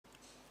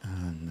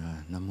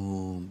Nam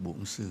mô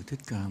Bổn Sư Thích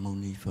Ca Mâu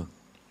Ni Phật.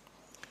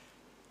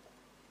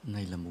 Hôm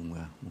nay là mùng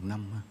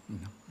 5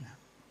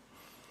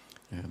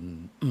 ha.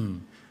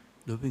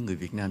 Đối với người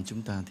Việt Nam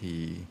chúng ta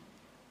thì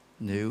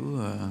nếu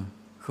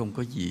không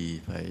có gì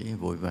phải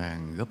vội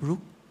vàng gấp rút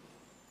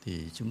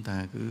thì chúng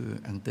ta cứ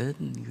ăn Tết,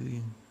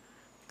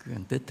 cứ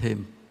ăn Tết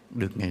thêm,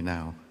 được ngày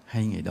nào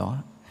hay ngày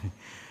đó.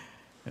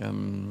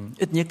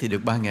 Ít nhất thì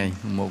được 3 ngày,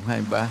 1,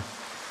 2, 3.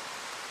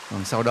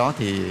 Còn sau đó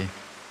thì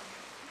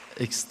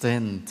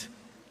extend,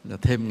 là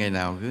thêm ngày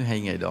nào cứ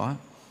hay ngày đó.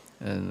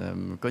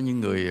 Có những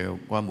người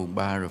qua mùng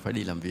 3 rồi phải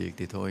đi làm việc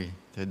thì thôi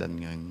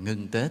đành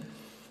ngưng Tết.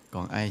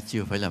 Còn ai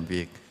chưa phải làm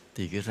việc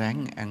thì cứ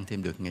ráng ăn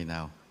thêm được ngày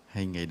nào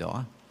hay ngày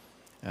đó.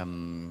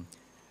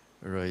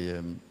 Rồi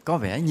có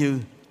vẻ như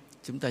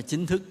chúng ta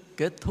chính thức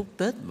kết thúc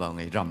Tết vào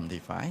ngày rằm thì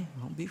phải,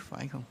 không biết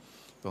phải không.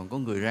 Còn có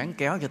người ráng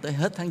kéo cho tới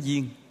hết tháng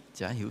Giêng,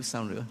 chả hiểu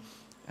sao nữa,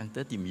 ăn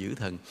Tết dùm dữ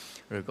thần.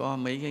 Rồi có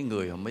mấy cái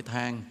người họ mới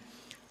than,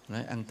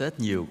 nói ăn Tết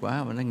nhiều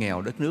quá mà nó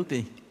nghèo đất nước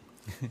đi.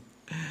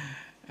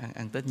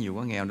 ăn Tết nhiều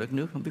quá nghèo đất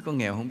nước, không biết có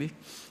nghèo không biết.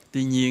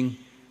 Tuy nhiên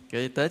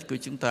cái Tết của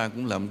chúng ta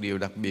cũng là một điều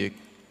đặc biệt,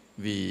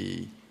 vì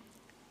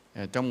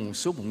trong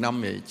suốt một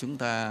năm vậy chúng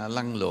ta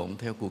lăn lộn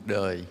theo cuộc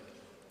đời,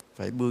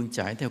 phải bươn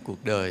chải theo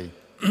cuộc đời.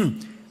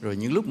 Rồi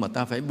những lúc mà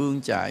ta phải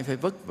bươn chải, phải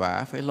vất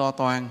vả, phải lo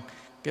toan,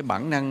 cái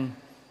bản năng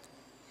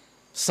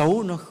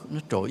xấu nó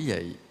trỗi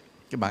dậy.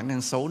 Cái bản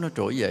năng xấu nó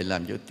trỗi dậy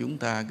làm cho chúng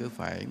ta cứ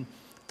phải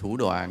thủ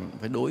đoạn,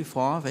 phải đối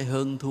phó, phải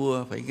hơn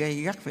thua, phải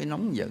gay gắt, phải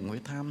nóng giận, phải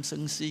tham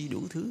sân si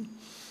đủ thứ.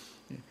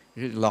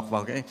 Lọt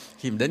vào cái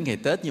khi mà đến ngày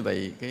Tết như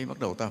vậy, cái bắt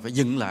đầu ta phải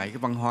dừng lại cái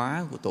văn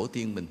hóa của tổ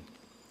tiên mình.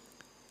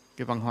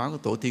 Cái văn hóa của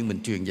tổ tiên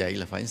mình truyền dạy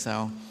là phải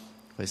sao?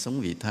 Phải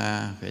sống vị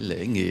tha, phải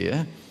lễ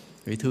nghĩa,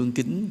 phải thương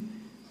kính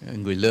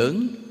người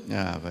lớn,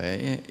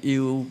 phải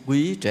yêu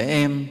quý trẻ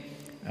em,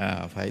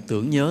 phải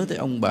tưởng nhớ tới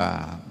ông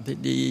bà, phải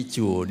đi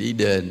chùa, đi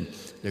đền,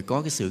 rồi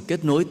có cái sự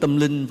kết nối tâm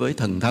linh với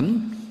thần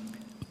thánh,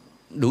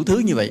 đủ thứ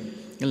như vậy.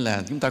 Nên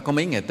là chúng ta có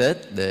mấy ngày Tết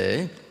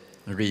để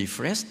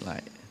refresh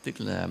lại,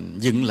 tức là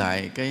dựng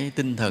lại cái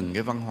tinh thần,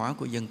 cái văn hóa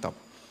của dân tộc.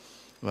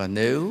 Và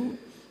nếu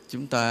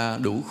chúng ta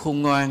đủ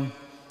khôn ngoan,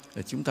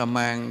 chúng ta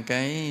mang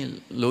cái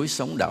lối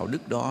sống đạo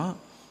đức đó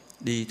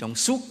đi trong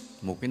suốt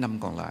một cái năm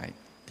còn lại,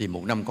 thì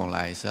một năm còn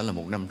lại sẽ là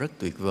một năm rất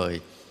tuyệt vời.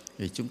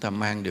 Vì chúng ta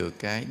mang được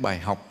cái bài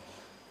học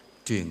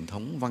truyền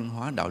thống văn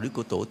hóa đạo đức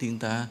của tổ tiên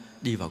ta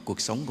đi vào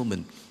cuộc sống của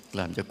mình,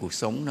 làm cho cuộc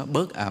sống nó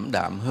bớt ảm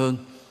đạm hơn,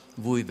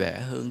 vui vẻ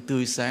hơn,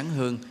 tươi sáng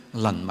hơn,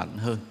 lành mạnh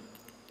hơn.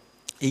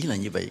 Ý là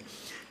như vậy.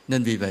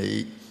 Nên vì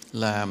vậy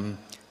là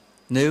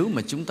nếu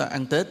mà chúng ta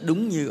ăn Tết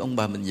đúng như ông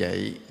bà mình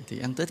dạy thì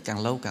ăn Tết càng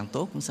lâu càng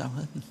tốt, không sao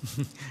hết.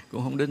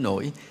 Cũng không đến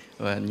nỗi.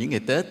 Và những ngày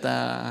Tết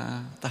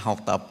ta học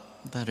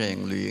tập, ta rèn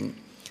luyện,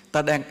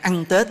 ta đang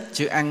ăn Tết.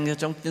 Chữ ăn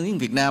trong tiếng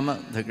Việt Nam á,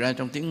 thực ra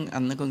trong tiếng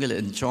Anh nó có nghĩa là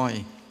enjoy,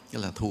 nghĩa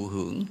là thụ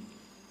hưởng.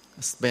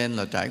 Spend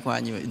là trải qua,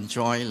 nhưng mà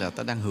enjoy là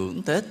ta đang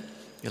hưởng Tết,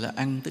 nghĩa là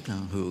ăn tức là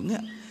hưởng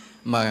á.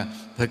 Mà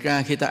thực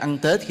ra khi ta ăn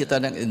Tết, khi ta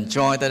đang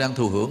enjoy, ta đang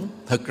thụ hưởng,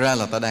 thực ra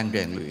là ta đang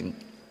rèn luyện,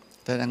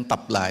 ta đang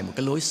tập lại một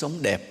cái lối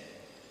sống đẹp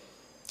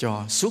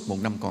cho suốt một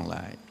năm còn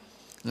lại.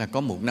 Là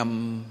có một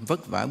năm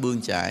vất vả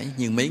bươn chải,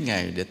 nhưng mấy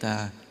ngày để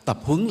ta tập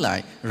huấn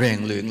lại,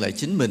 rèn luyện lại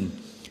chính mình,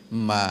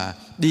 mà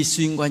đi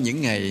xuyên qua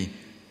những ngày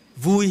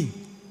vui,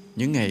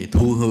 những ngày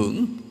thụ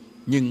hưởng,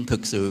 nhưng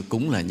thực sự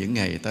cũng là những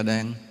ngày ta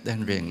đang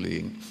rèn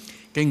luyện.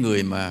 Cái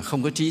người mà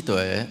không có trí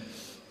tuệ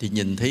thì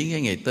nhìn thấy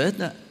cái ngày Tết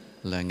đó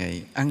là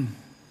ngày ăn,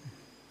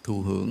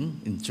 thụ hưởng,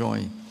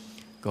 enjoy.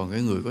 Còn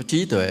cái người có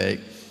trí tuệ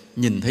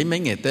nhìn thấy mấy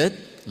ngày Tết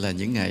là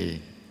những ngày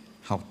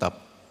học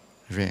tập,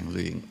 rèn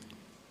luyện,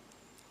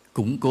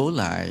 củng cố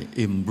lại,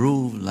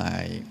 improve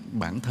lại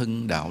bản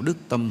thân đạo đức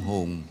tâm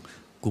hồn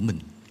của mình.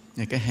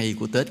 Cái hay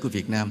của Tết của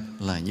Việt Nam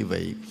là như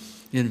vậy.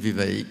 Nên vì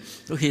vậy,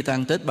 có khi ta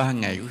ăn Tết 3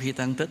 ngày, có khi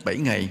ta ăn Tết 7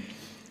 ngày,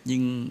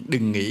 nhưng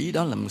đừng nghĩ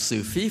đó là một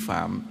sự phí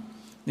phạm.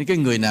 Những cái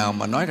người nào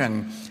mà nói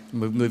rằng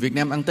người Việt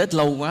Nam ăn Tết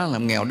lâu quá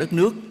làm nghèo đất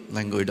nước,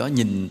 là người đó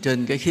nhìn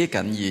trên cái khía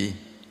cạnh gì?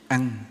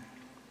 Ăn,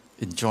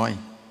 enjoy.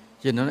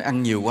 Cho nên nó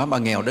ăn nhiều quá mà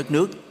nghèo đất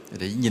nước,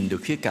 để nhìn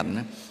được khía cạnh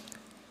đó.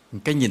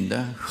 Cái nhìn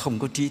đó không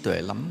có trí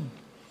tuệ lắm.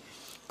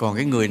 Còn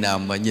cái người nào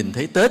mà nhìn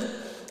thấy Tết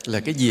là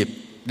cái dịp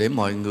để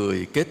mọi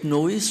người kết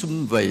nối,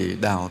 sum vầy,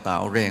 đào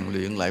tạo, rèn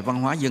luyện lại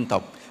văn hóa dân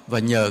tộc, và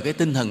nhờ cái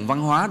tinh thần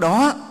văn hóa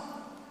đó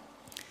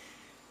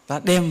ta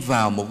đem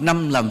vào một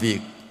năm làm việc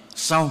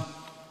sau,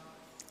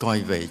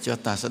 coi vậy cho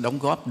ta sẽ đóng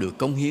góp được,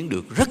 cống hiến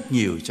được rất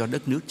nhiều cho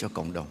đất nước, cho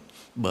cộng đồng,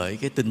 bởi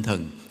cái tinh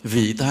thần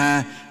vị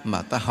tha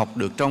mà ta học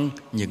được trong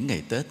những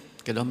ngày Tết.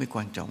 Cái đó mới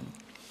quan trọng.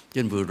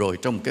 Cho nên vừa rồi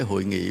trong một cái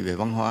hội nghị về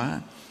văn hóa,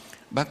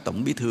 bác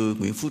Tổng Bí thư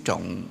Nguyễn Phú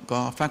Trọng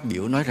có phát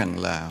biểu nói rằng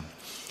là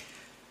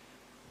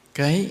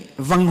cái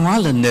văn hóa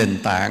là nền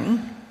tảng,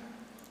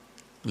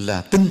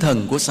 là tinh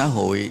thần của xã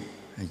hội,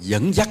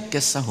 dẫn dắt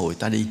cái xã hội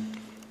ta đi.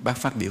 Bác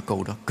phát biểu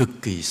câu đó cực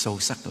kỳ sâu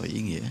sắc và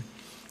ý nghĩa.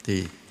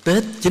 Thì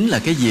Tết chính là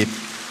cái dịp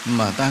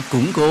mà ta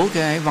củng cố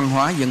cái văn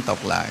hóa dân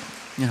tộc lại,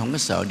 nhưng không có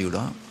sợ điều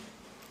đó.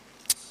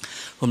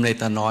 Hôm nay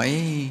ta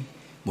nói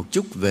một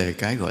chút về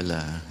cái gọi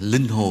là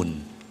linh hồn.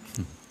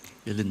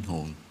 Cái linh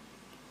hồn.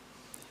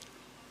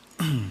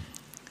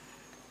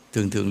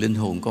 Thường thường linh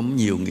hồn có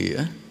nhiều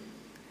nghĩa.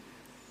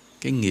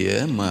 Cái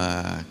nghĩa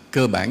mà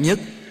cơ bản nhất,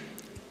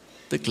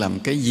 tức làm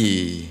cái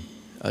gì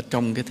ở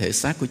trong cái thể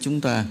xác của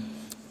chúng ta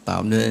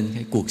tạo nên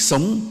cái cuộc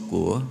sống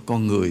của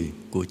con người,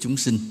 của chúng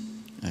sinh.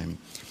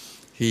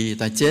 Khi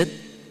ta chết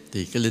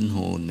thì cái linh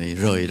hồn này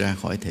rời ra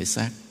khỏi thể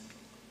xác.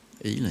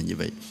 Ý là như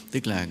vậy.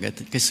 Tức là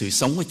cái sự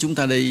sống của chúng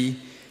ta đây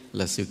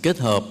là sự kết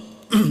hợp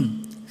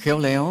khéo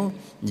léo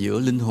giữa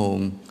linh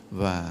hồn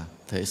và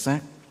thể xác.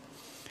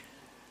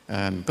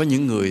 Có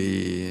những người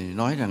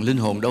nói rằng linh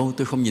hồn đâu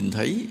tôi không nhìn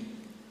thấy.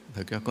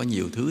 Thật ra có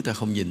nhiều thứ ta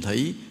không nhìn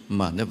thấy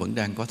mà nó vẫn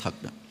đang có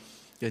thật đó.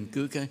 Cho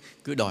nên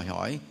cứ đòi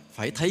hỏi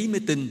phải thấy mới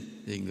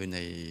tin, thì người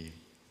này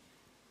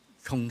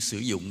không sử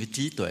dụng cái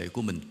trí tuệ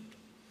của mình.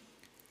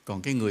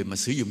 Còn cái người mà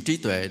sử dụng trí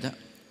tuệ đó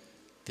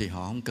thì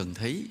họ không cần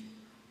thấy,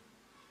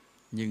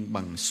 nhưng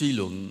bằng suy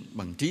luận,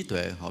 bằng trí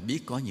tuệ họ biết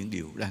có những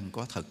điều đang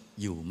có thật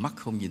dù mắt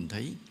không nhìn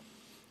thấy.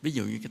 Ví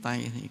dụ như cái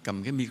tay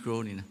cầm cái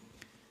micro này nè,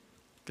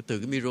 từ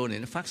cái micro này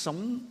nó phát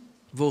sóng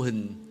vô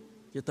hình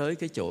cho tới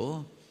cái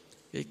chỗ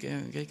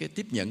cái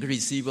tiếp nhận, cái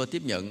receiver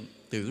tiếp nhận.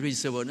 Từ cái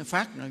receiver nó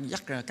phát, nó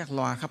dắt ra các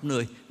loa khắp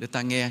nơi để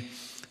ta nghe.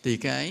 Thì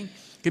cái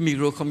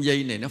micro không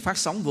dây này nó phát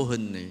sóng vô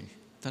hình này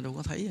ta đâu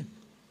có thấy,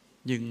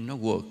 nhưng nó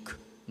work,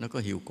 nó có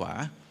hiệu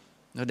quả,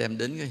 nó đem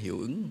đến cái hiệu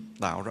ứng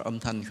tạo ra âm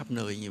thanh khắp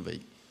nơi như vậy.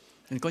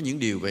 Nên có những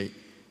điều vậy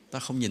ta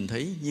không nhìn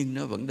thấy nhưng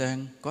nó vẫn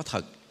đang có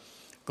thật.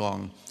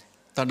 Còn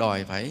ta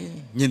đòi phải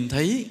nhìn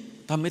thấy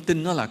ta mới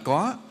tin nó là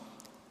có,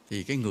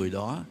 thì cái người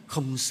đó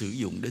không sử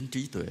dụng đến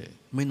trí tuệ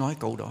mới nói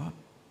câu đó.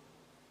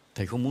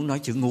 Thầy không muốn nói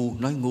chữ ngu,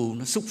 nói ngu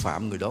nó xúc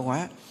phạm người đó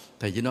quá.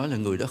 Thầy chỉ nói là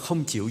người đó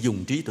không chịu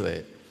dùng trí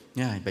tuệ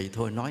nha. Vậy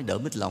thôi, nói đỡ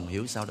mít lòng,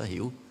 hiểu sao đó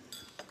hiểu.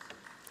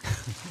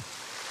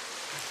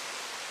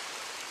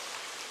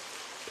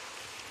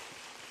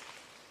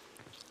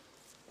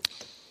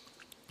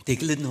 Thì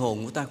cái linh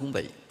hồn của ta cũng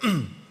vậy.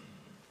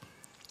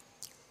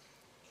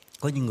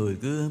 Có những người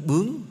cứ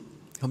bướng,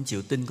 không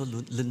chịu tin có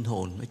linh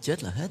hồn, nó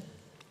chết là hết.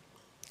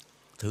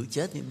 Thử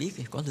chết mới biết,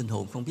 có linh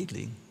hồn không biết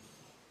liền.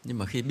 Nhưng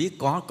mà khi biết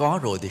có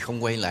rồi thì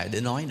không quay lại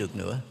để nói được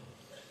nữa.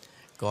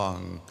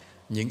 Còn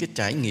những cái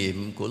trải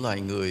nghiệm của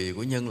loài người,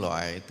 của nhân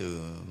loại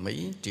từ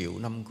mấy triệu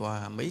năm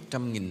qua, mấy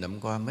trăm nghìn năm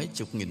qua, mấy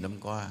chục nghìn năm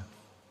qua,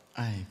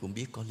 ai cũng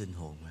biết có linh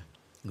hồn mà.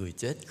 Người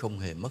chết không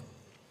hề mất,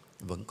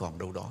 vẫn còn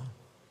đâu đó.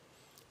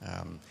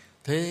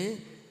 Thế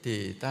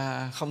thì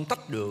ta không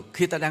tách được.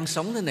 Khi ta đang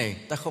sống thế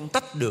này, ta không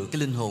tách được cái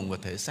linh hồn và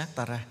thể xác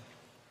ta ra.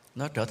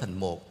 Nó trở thành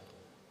một.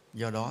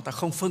 Do đó ta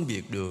không phân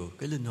biệt được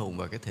cái linh hồn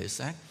và cái thể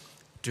xác,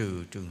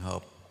 trừ trường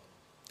hợp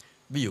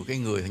ví dụ cái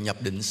người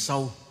nhập định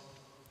sâu,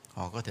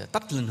 họ có thể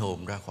tách linh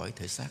hồn ra khỏi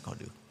thể xác họ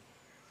được.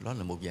 Đó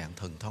là một dạng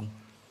thần thông.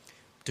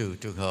 Trừ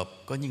trường hợp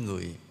có những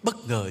người bất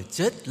ngờ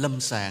chết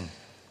lâm sàng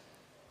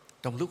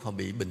trong lúc họ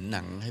bị bệnh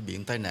nặng hay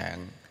bị tai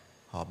nạn,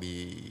 họ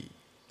bị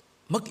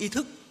mất ý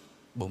thức,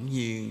 bỗng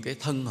nhiên cái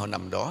thân họ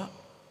nằm đó,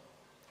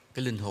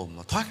 cái linh hồn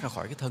nó thoát ra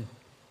khỏi cái thân,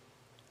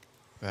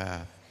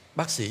 và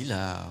bác sĩ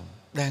là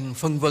đang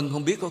phân vân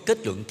không biết có kết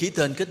luận, ký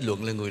tên kết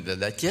luận là người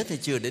đã chết hay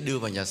chưa để đưa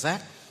vào nhà xác,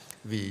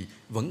 vì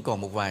vẫn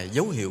còn một vài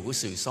dấu hiệu của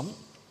sự sống.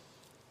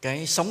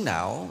 Cái sóng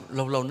não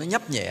lâu lâu nó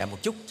nhấp nhẹ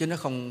một chút chứ nó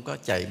không có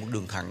chạy một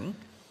đường thẳng.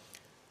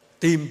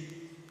 Tim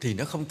thì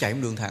nó không chạy một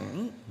đường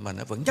thẳng mà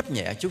nó vẫn nhấp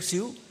nhẹ chút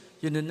xíu,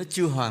 cho nên nó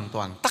chưa hoàn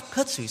toàn tắt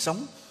hết sự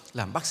sống,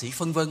 làm bác sĩ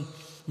phân vân.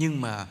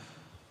 Nhưng mà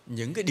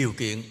những cái điều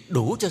kiện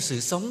đủ cho sự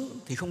sống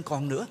thì không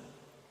còn nữa,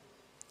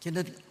 cho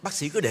nên bác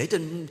sĩ cứ để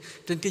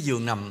trên cái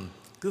giường nằm,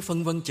 cứ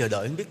phân vân chờ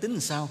đợi không biết tính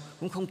làm sao,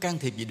 cũng không can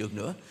thiệp gì được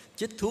nữa,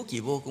 chích thuốc gì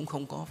vô cũng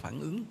không có phản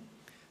ứng,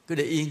 cứ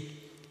để yên.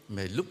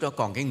 Mà lúc đó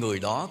còn cái người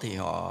đó thì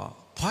họ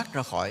thoát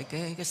ra khỏi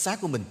cái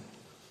xác của mình,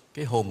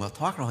 cái hồn họ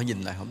thoát ra, họ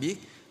nhìn lại họ biết.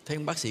 Thấy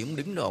ông bác sĩ cũng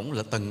đứng đó, ổng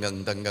là tần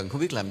ngần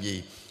không biết làm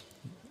gì,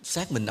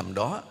 xác mình nằm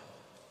đó.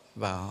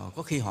 Và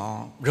có khi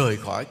họ rời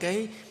khỏi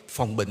cái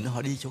phòng bệnh,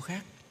 họ đi chỗ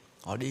khác,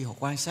 họ đi họ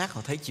quan sát,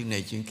 họ thấy chuyện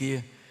này chuyện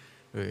kia,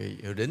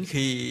 rồi đến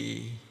khi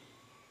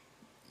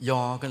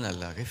do cái này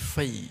là cái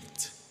fate,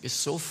 cái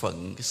số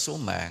phận, cái số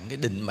mạng, cái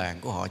định mạng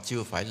của họ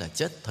chưa phải là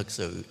chết thật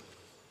sự,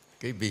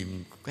 cái vì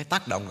cái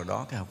tác động nào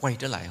đó, cái họ quay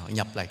trở lại, họ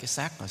nhập lại cái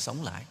xác, họ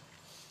sống lại.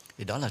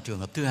 Thì đó là trường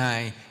hợp thứ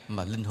hai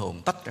mà linh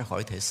hồn tách ra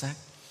khỏi thể xác.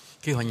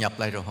 Khi họ nhập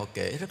lại rồi họ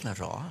kể rất là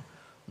rõ,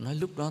 nói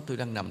lúc đó tôi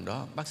đang nằm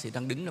đó, bác sĩ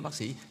đang đứng đó, bác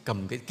sĩ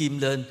cầm cái kim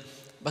lên,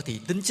 bác sĩ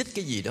tính chích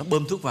cái gì đó,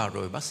 bơm thuốc vào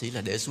rồi bác sĩ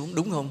là để xuống,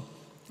 đúng không?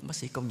 Bác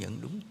sĩ công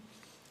nhận đúng.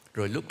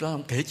 Rồi lúc đó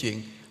ông kể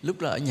chuyện, lúc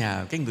đó ở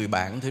nhà cái người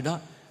bạn thôi đó,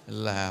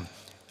 là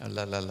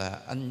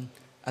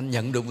anh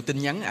nhận được một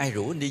tin nhắn ai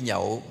rủ anh đi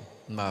nhậu,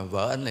 mà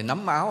vợ anh lại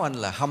nắm áo anh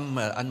là hâm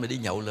mà anh mà đi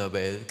nhậu là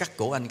về cắt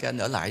cổ anh, cái anh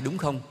ở lại đúng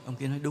không? Ông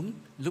kia nói đúng,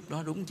 lúc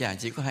đó đúng, nhà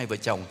chỉ có hai vợ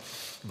chồng,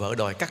 vợ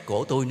đòi cắt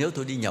cổ tôi nếu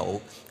tôi đi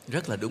nhậu,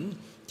 rất là đúng,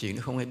 chuyện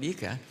đó không ai biết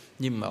cả.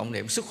 Nhưng mà ông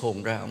này ông xuất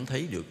hồn ra, ông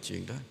thấy được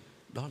chuyện đó.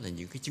 Đó là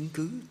những cái chứng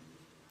cứ.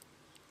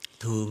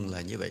 Thường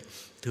là như vậy.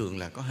 Thường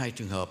là có hai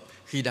trường hợp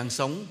khi đang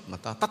sống mà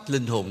ta tách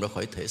linh hồn ra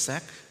khỏi thể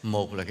xác.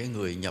 Một là cái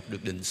người nhập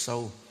được định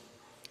sâu,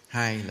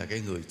 hai là cái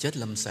người chết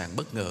lâm sàng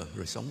bất ngờ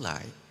rồi sống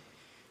lại.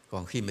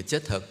 Còn khi mà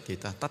chết thật thì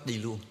ta tách đi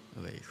luôn,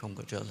 vậy không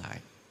có trở lại.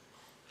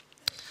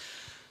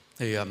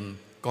 Thì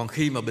còn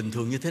khi mà bình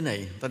thường như thế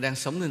này, ta đang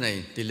sống thế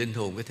này, thì linh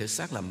hồn với thể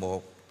xác là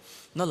một.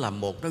 Nó là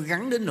một, nó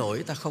gắn đến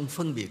nỗi ta không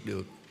phân biệt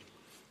được.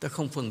 Ta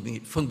không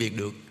phân biệt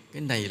được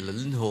cái này là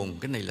linh hồn,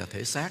 cái này là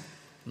thể xác.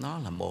 Nó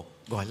là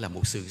một, gọi là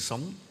một sự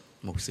sống.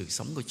 Một sự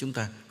sống của chúng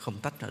ta không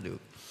tách ra được.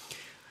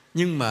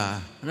 Nhưng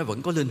mà nó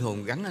vẫn có linh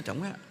hồn gắn ở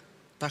trong á.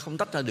 Ta không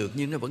tách ra được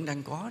nhưng nó vẫn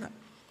đang có đó.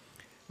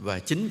 Và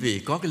chính vì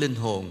có cái linh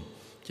hồn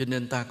cho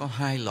nên ta có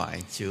hai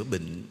loại chữa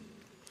bệnh.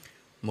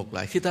 Một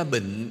loại khi ta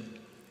bệnh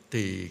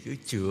thì cứ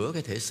chữa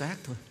cái thể xác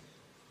thôi.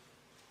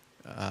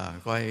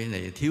 Coi cái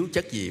này thiếu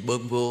chất gì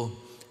bơm vô,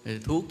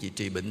 thuốc gì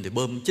trị bệnh thì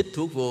bơm chích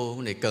thuốc vô,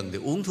 cái này cần thì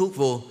uống thuốc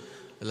vô.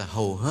 Là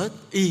hầu hết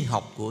y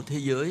học của thế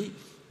giới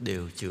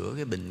đều chữa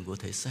cái bệnh của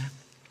thể xác.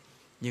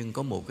 Nhưng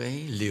có một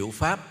cái liệu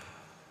pháp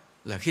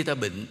là khi ta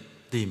bệnh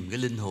tìm cái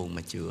linh hồn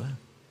mà chữa.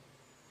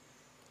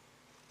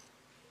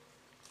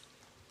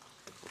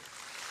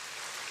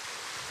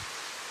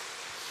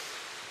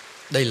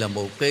 Đây là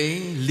một cái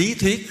lý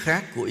thuyết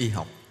khác của y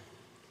học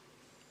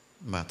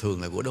mà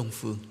thường là của Đông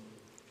phương.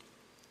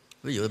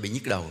 Ví dụ bị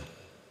nhức đầu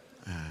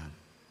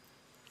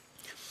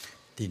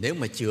thì nếu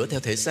mà chữa theo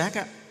thể xác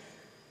á,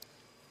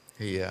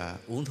 thì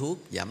uống thuốc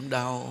giảm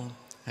đau,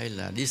 hay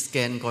là đi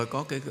scan coi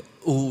có cái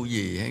u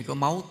gì hay có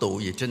máu tụ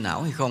gì trên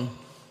não hay không,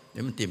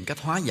 để mình tìm cách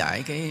hóa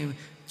giải cái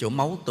chỗ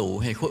máu tụ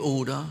hay khối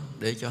u đó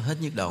để cho hết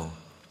nhức đầu.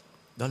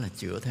 Đó là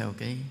chữa theo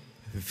cái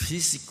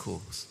physical.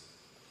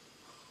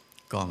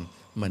 Còn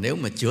mà nếu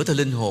mà chữa theo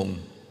linh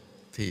hồn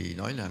thì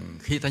nói là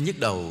khi ta nhức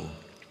đầu,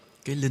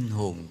 cái linh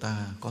hồn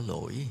ta có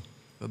lỗi,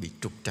 có bị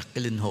trục trặc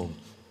cái linh hồn,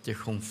 chứ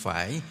không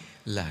phải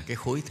là cái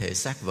khối thể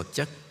xác vật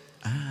chất.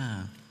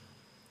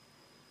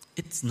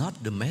 It's not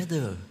the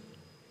matter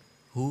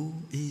who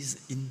is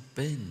in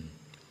pain.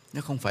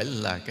 Nó không phải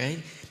là cái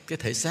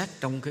thể xác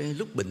trong cái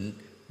lúc bệnh,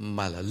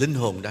 mà là linh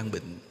hồn đang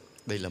bệnh.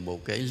 Đây là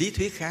một cái lý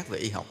thuyết khác về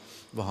y học.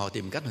 Và họ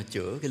tìm cách họ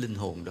chữa cái linh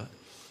hồn đó.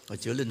 Họ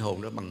chữa linh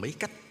hồn đó bằng mấy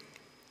cách.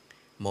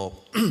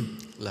 Một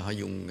là họ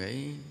dùng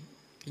cái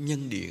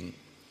nhân điện.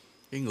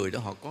 Cái người đó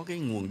họ có cái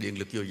nguồn điện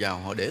lực dồi dào,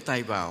 họ để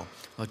tay vào,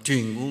 họ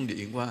truyền nguồn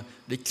điện qua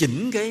để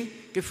chỉnh cái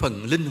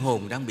phần linh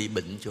hồn đang bị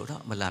bệnh chỗ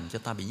đó mà làm cho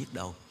ta bị nhức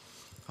đầu.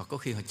 Hoặc có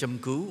khi họ châm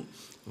cứu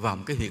vào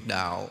một cái huyệt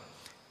đạo,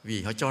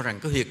 vì họ cho rằng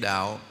cái huyệt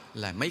đạo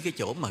là mấy cái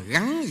chỗ mà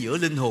gắn giữa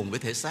linh hồn với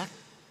thể xác.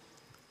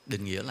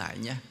 Định nghĩa lại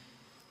nhé.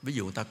 Ví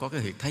dụ ta có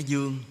cái huyệt thái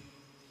dương,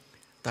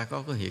 ta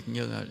có cái huyệt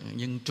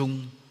nhân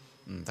trung,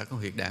 ta có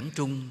huyệt đảng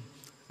trung,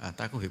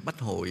 ta có huyệt bách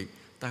hội,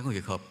 ta có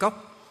huyệt hợp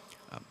cốc.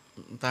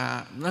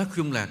 Ta nói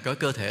chung là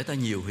cơ thể ta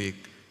nhiều huyệt.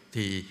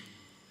 Thì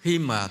khi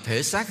mà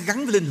thể xác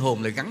gắn với linh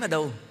hồn là gắn ở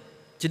đâu?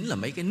 Chính là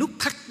mấy cái nút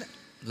thắt đó,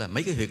 là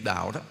mấy cái huyệt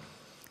đạo đó.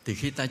 Thì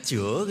khi ta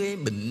chữa cái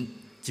bệnh,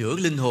 chữa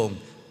cái linh hồn,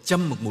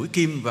 châm một mũi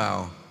kim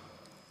vào,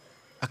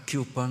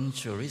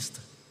 acupuncturist,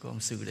 có ông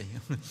sư đây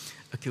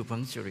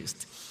acupuncturist,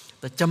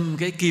 ta châm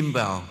cái kim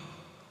vào,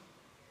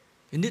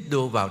 cái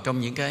needle vào trong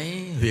những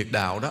cái huyệt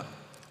đạo đó,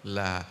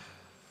 là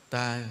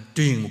ta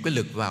truyền một cái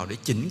lực vào để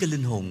chỉnh cái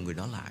linh hồn người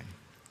đó lại,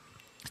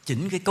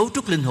 chỉnh cái cấu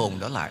trúc linh hồn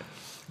đó lại.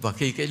 Và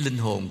khi cái linh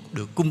hồn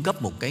được cung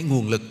cấp một cái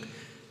nguồn lực,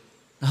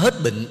 nó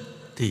hết bệnh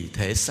thì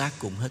thể xác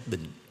cũng hết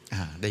bệnh.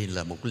 Đây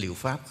là một liệu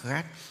pháp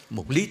khác,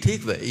 một lý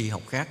thuyết về y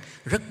học khác,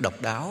 rất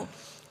độc đáo,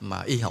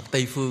 mà y học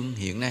Tây phương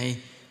hiện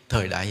nay,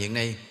 thời đại hiện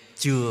nay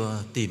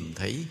chưa tìm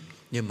thấy.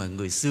 Nhưng mà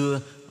người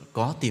xưa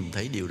có tìm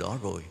thấy điều đó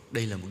rồi.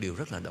 Đây là một điều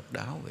rất là độc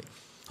đáo vậy.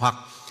 Hoặc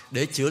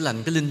để chữa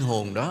lành cái linh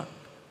hồn đó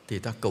thì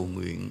ta cầu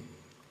nguyện,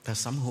 ta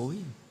sám hối.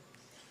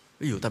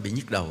 Ví dụ ta bị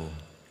nhức đầu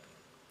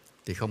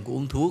thì không có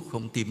uống thuốc,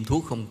 không tiêm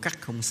thuốc, không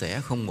cắt, không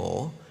xẻ, không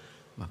mổ,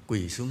 mà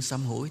quỳ xuống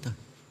sám hối thôi.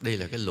 Đây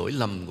là cái lỗi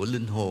lầm của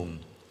linh hồn.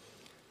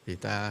 Thì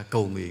ta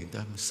cầu nguyện,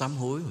 ta sám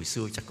hối. Hồi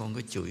xưa chắc con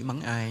có chửi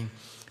mắng ai,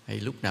 hay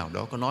lúc nào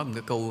đó có nói một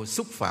cái câu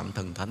xúc phạm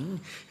thần thánh,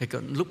 hay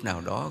có lúc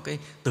nào đó cái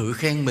tự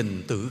khen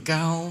mình, tự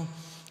cao,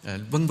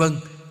 vân vân.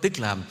 Tức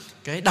là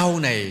cái đau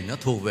này nó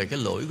thuộc về cái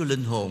lỗi của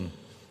linh hồn.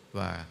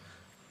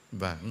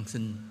 Và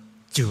xin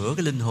chữa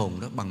cái linh hồn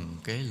đó bằng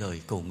cái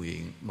lời cầu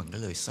nguyện, bằng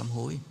cái lời sám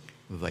hối.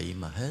 Vậy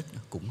mà hết,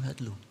 cũng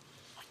hết luôn.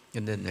 Cho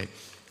nên này,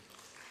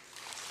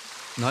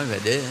 nói về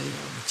để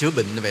chữa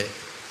bệnh như vậy,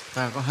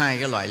 ta có hai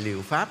cái loại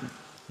liệu pháp.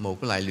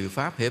 Một cái loại liệu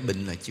pháp hệ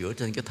bệnh là chữa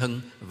trên cái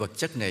thân vật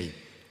chất này,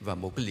 và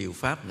một cái liệu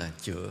pháp là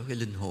chữa cái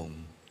linh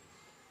hồn.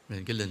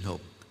 Nên cái linh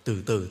hồn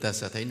từ từ ta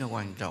sẽ thấy nó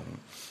quan trọng.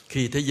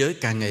 Khi thế giới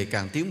càng ngày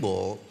càng tiến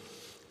bộ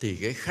thì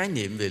cái khái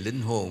niệm về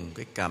linh hồn,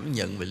 cái cảm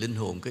nhận về linh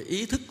hồn, cái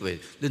ý thức về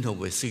linh hồn,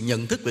 về sự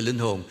nhận thức về linh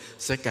hồn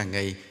sẽ càng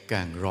ngày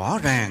càng rõ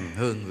ràng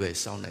hơn về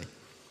sau này.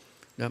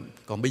 Đó.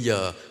 Còn bây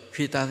giờ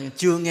khi ta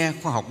chưa nghe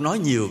khoa học nói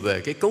nhiều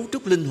về cái cấu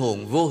trúc linh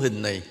hồn vô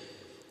hình này,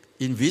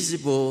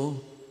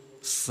 invisible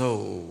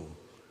soul,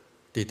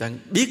 thì ta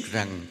biết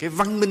rằng cái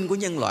văn minh của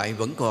nhân loại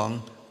vẫn còn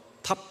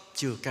thấp,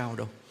 chưa cao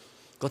đâu.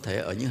 Có thể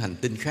ở những hành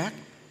tinh khác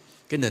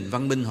cái nền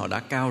văn minh họ đã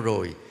cao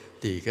rồi,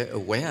 thì cái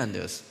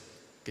awareness,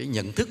 cái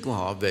nhận thức của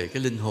họ về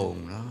cái linh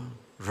hồn nó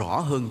rõ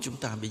hơn chúng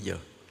ta bây giờ.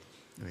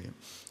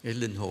 Cái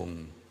linh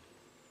hồn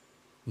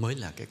mới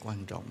là cái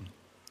quan trọng.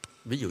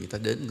 Ví dụ người ta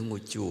đến cái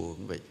ngôi chùa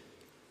cũng vậy,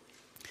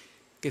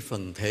 Cái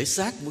phần thể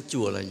xác của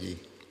chùa là gì?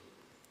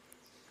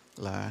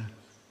 Là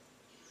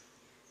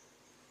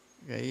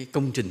cái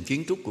công trình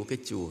kiến trúc của cái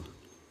chùa.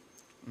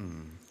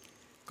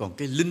 Còn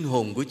cái linh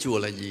hồn của chùa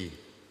là gì?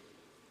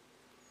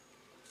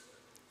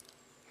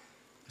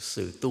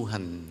 Sự tu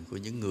hành của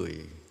những người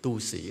tu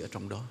sĩ ở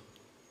trong đó.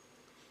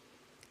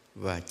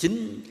 Và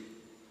chính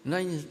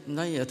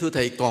nói thưa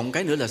thầy, còn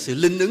cái nữa là sự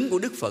linh ứng của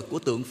Đức Phật, của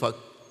tượng Phật.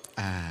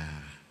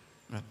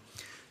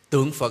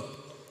 Tượng Phật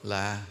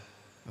là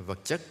vật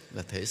chất,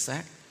 là thể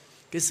xác.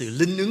 Cái sự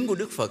linh ứng của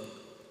Đức Phật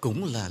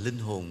cũng là linh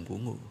hồn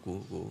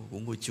của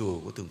ngôi chùa,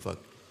 của tượng Phật.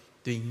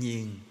 Tuy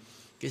nhiên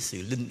cái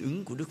sự linh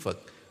ứng của Đức Phật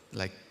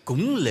lại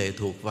cũng lệ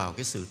thuộc vào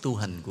cái sự tu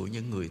hành của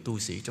những người tu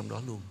sĩ trong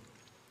đó luôn.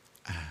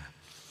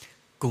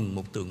 Cùng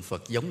một tượng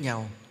Phật giống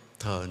nhau,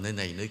 thờ nơi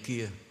này nơi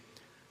kia,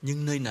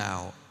 nhưng nơi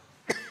nào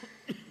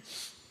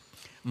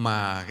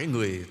mà cái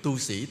người tu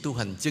sĩ tu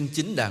hành chân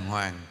chính đàng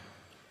hoàng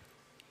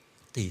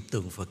thì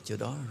tượng Phật chỗ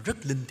đó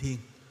rất linh thiêng.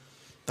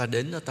 Ta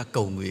đến đó ta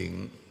cầu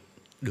nguyện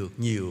được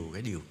nhiều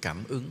cái điều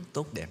cảm ứng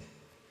tốt đẹp,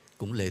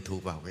 cũng lệ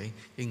thuộc vào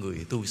cái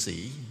người tu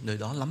sĩ nơi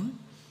đó lắm.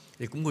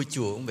 Thì cũng ngôi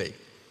chùa cũng vậy.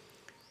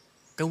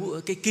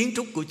 Cái kiến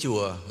trúc của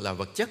chùa là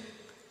vật chất,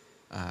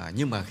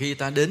 nhưng mà khi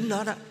ta đến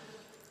đó đó,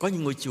 có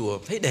những ngôi chùa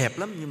thấy đẹp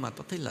lắm nhưng mà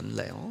ta thấy lạnh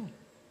lẽo,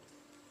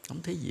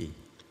 không thấy gì.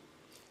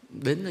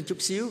 Đến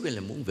chút xíu cái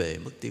là muốn về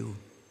mất tiêu,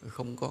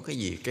 không có cái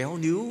gì kéo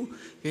níu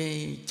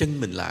cái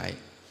chân mình lại.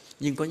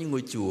 Nhưng có những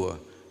ngôi chùa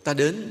ta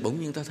đến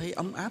bỗng nhiên ta thấy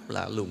ấm áp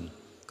lạ lùng,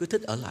 cứ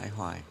thích ở lại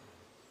hoài,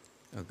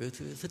 cứ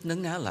thích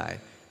nấn ná lại,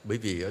 bởi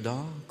vì ở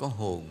đó có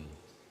hồn.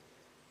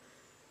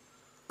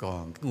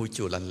 Còn cái ngôi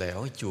chùa lạnh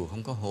lẽo, chùa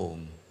không có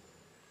hồn,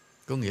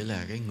 có nghĩa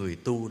là cái người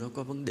tu đó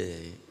có vấn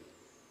đề.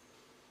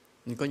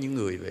 Nhưng có những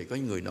người vậy, có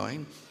những người nói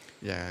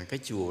là cái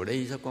chùa ở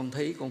đây sao con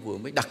thấy con vừa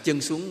mới đặt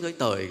chân xuống tới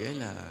tời cái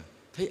là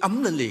thấy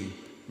ấm lên liền.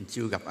 Mình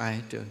chưa gặp ai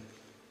hết trơn,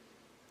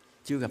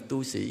 chưa gặp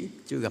tu sĩ,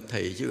 chưa gặp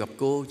thầy, chưa gặp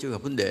cô, chưa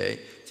gặp huynh đệ,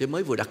 chỉ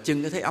mới vừa đặt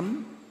chân cái thấy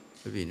ấm,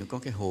 bởi vì nó có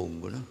cái hồn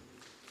của nó.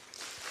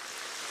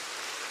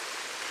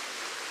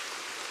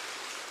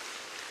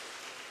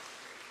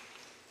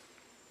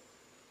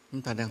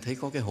 Chúng ta đang thấy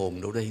có cái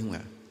hồn đâu đây không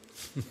ạ?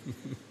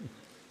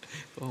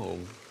 Có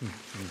hồn.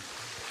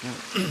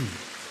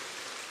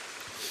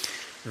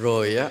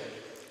 Rồi á,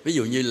 ví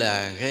dụ như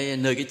là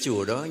nơi cái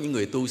chùa đó, những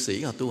người tu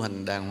sĩ họ tu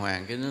hành đàng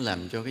hoàng, cái nó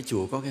làm cho cái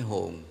chùa có cái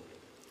hồn.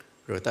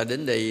 Rồi ta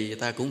đến đây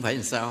ta cũng phải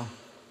làm sao?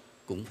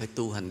 Cũng phải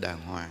tu hành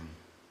đàng hoàng.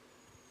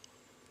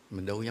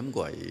 Mình đâu dám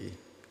quậy.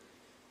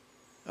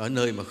 Ở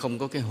nơi mà không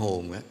có cái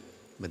hồn á,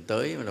 mình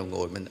tới mà đầu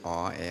ngồi mình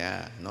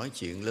nói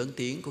chuyện lớn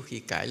tiếng, có khi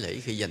cãi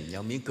lẫy, khi giành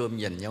nhau miếng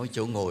cơm, giành nhau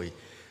chỗ ngồi.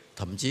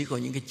 Thậm chí có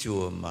những cái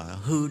chùa mà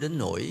hư đến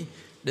nỗi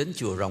đến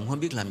chùa rộng không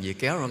biết làm gì,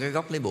 kéo ra cái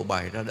góc lấy bộ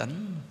bài ra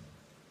đánh.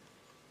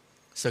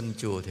 Sân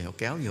chùa thì họ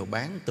kéo nhiều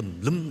bán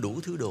tùm lum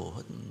đủ thứ đồ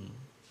hết,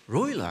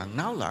 rối loạn,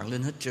 náo loạn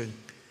lên hết trơn.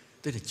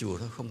 Tức là chùa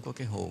đó không có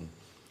cái hồn.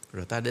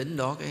 Rồi ta đến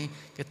đó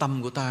cái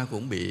tâm của ta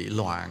cũng bị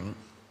loạn,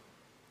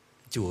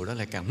 chùa đó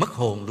lại càng mất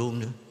hồn luôn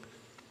nữa.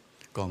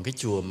 Còn cái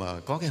chùa mà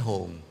có cái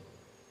hồn,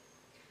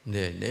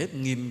 nề nếp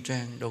nghiêm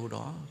trang đâu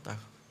đó,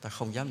 ta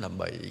không dám làm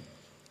bậy,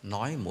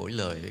 nói mỗi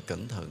lời để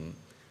cẩn thận,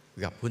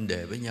 gặp huynh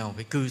đệ với nhau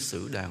phải cư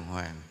xử đàng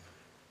hoàng,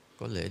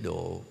 có lễ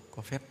độ,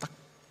 có phép tắc,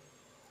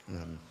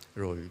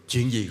 rồi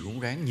chuyện gì cũng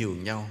ráng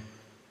nhường nhau.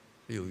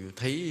 Ví dụ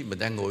thấy mình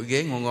đang ngồi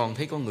ghế ngon ngon,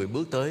 thấy có người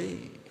bước tới,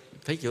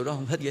 thấy chỗ đó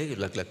không hết ghế,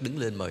 lật lật đứng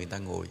lên mời người ta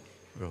ngồi,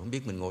 rồi không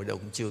biết mình ngồi đâu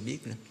cũng chưa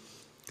biết nữa,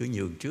 cứ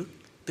nhường trước.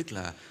 Tức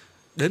là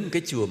đến một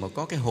cái chùa mà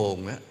có cái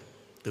hồn á,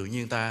 tự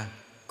nhiên ta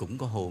cũng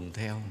có hồn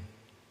theo,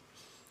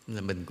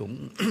 là mình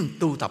cũng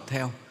tu tập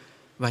theo.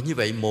 Và như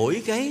vậy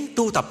mỗi cái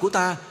tu tập của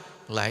ta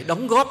lại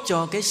đóng góp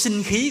cho cái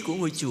sinh khí của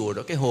ngôi chùa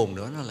đó, cái hồn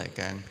đó nó lại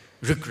càng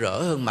rực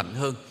rỡ hơn, mạnh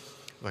hơn.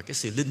 Và cái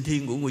sự linh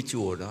thiêng của ngôi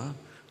chùa đó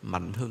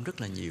mạnh hơn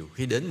rất là nhiều.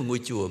 Khi đến một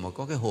ngôi chùa mà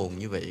có cái hồn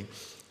như vậy,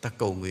 ta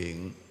cầu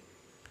nguyện,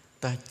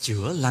 ta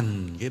chữa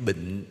lành cái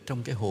bệnh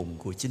trong cái hồn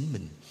của chính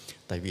mình.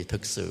 Tại vì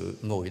thực sự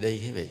ngồi đây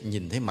thế vậy,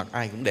 nhìn thấy mặt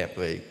ai cũng đẹp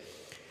vậy,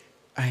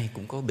 ai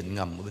cũng có bệnh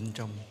ngầm ở bên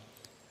trong.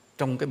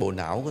 Trong cái bộ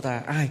não của ta,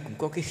 ai cũng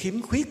có cái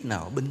khiếm khuyết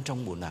nào ở bên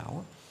trong bộ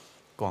não.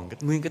 Còn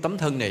nguyên cái tấm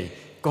thân này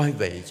coi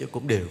vậy chứ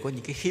cũng đều có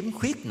những cái khiếm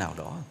khuyết nào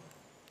đó,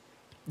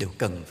 đều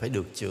cần phải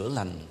được chữa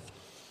lành.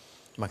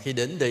 Mà khi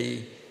đến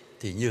đây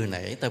thì như hồi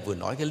nãy ta vừa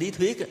nói cái lý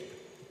thuyết á,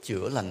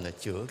 chữa lành là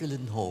chữa cái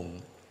linh hồn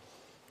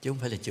chứ không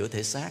phải là chữa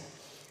thể xác.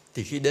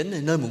 Thì khi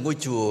đến nơi một ngôi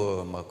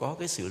chùa mà có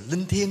cái sự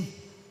linh thiêng,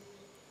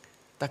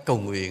 ta cầu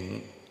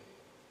nguyện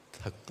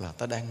thật là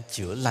ta đang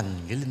chữa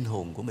lành cái linh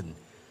hồn của mình,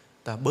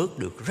 ta bớt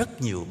được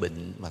rất nhiều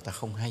bệnh mà ta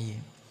không hay.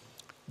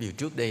 Ví dụ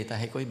trước đây ta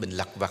hay có cái bệnh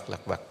lặt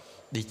vặt,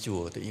 đi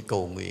chùa tự nhiên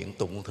cầu nguyện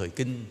tụng thời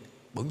kinh,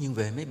 bỗng nhiên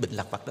về mấy bệnh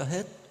lặt vặt đó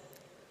hết.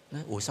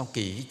 Nói, ủa sao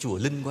kỳ cái chùa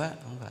linh quá?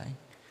 Không phải,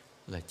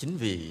 là chính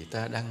vì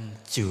ta đang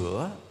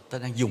chữa, ta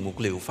đang dùng một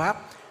liệu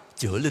pháp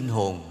chữa linh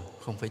hồn,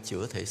 không phải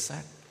chữa thể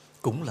xác.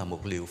 Cũng là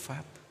một liệu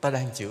pháp, ta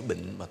đang chữa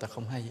bệnh mà ta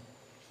không hay.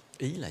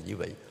 Ý là như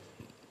vậy.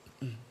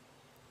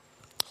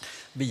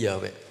 Bây giờ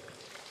vậy,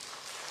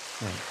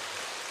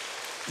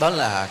 đó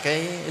là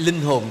cái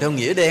linh hồn theo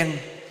nghĩa đen.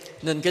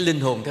 Nên cái linh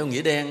hồn theo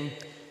nghĩa đen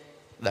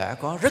đã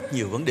có rất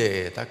nhiều vấn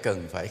đề ta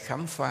cần phải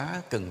khám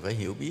phá, cần phải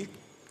hiểu biết.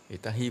 Thì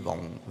ta hy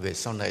vọng về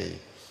sau này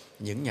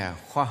những nhà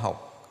khoa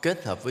học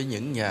kết hợp với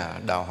những nhà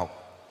đạo học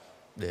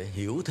để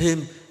hiểu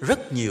thêm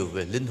rất nhiều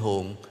về linh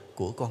hồn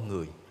của con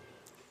người.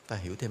 Ta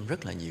hiểu thêm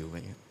rất là nhiều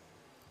vậy.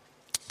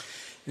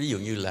 Ví dụ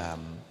như là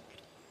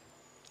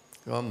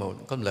có một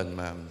lần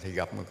mà thì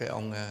gặp một cái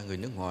ông người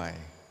nước ngoài.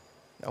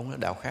 Ông là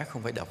đạo khác,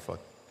 không phải đạo Phật.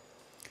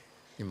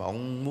 Nhưng mà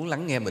ông muốn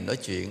lắng nghe mình nói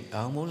chuyện.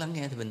 Ông muốn lắng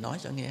nghe thì mình nói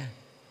cho nghe.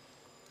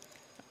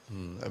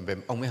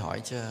 Ông mới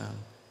hỏi cho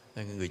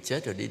người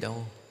chết rồi đi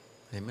đâu.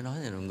 Thì mới nói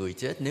là người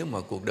chết nếu mà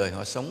cuộc đời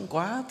họ sống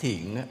quá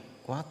thiện,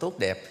 quá tốt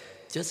đẹp,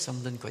 chết xong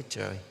lên cõi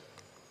trời.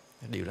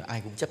 Điều đó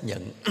ai cũng chấp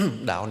nhận.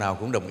 Đạo nào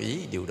cũng đồng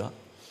ý điều đó.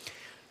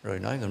 Rồi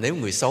nói còn nếu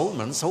người xấu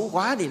mà nó xấu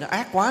quá đi, nó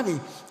ác quá đi,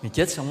 thì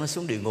chết xong nó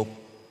xuống địa ngục.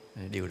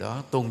 Điều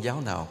đó tôn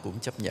giáo nào cũng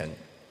chấp nhận.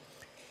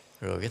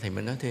 Rồi cái thầy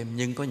mới nói thêm,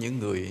 nhưng có những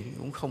người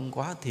cũng không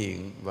quá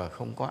thiện và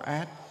không quá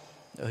ác,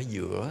 ở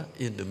giữa,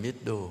 in the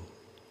middle.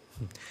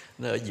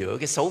 Nó ở giữa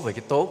cái xấu và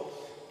cái tốt,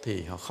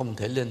 thì họ không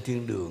thể lên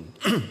thiên đường,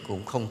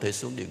 cũng không thể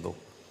xuống địa ngục.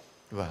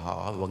 Và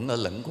họ vẫn ở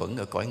lẫn quẩn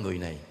ở cõi người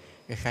này.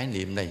 Cái khái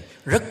niệm này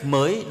rất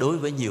mới đối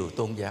với nhiều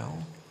tôn giáo.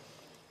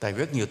 Tại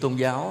rất nhiều tôn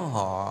giáo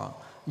họ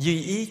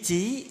duy ý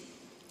chí,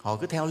 họ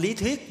cứ theo lý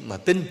thuyết mà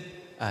tin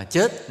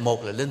chết,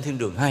 một là lên thiên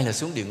đường, hai là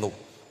xuống địa ngục.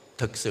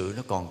 Thực sự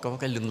nó còn có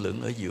cái lưng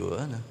lửng ở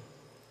giữa nữa.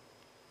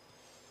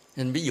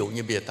 Nên ví dụ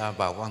như bây giờ ta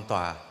vào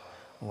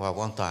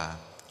quan tòa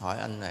hỏi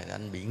anh này,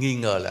 anh bị nghi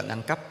ngờ là anh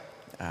ăn cắp.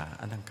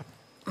 Anh ăn cắp.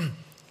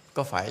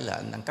 Có phải là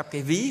anh ăn cắp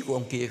cái ví của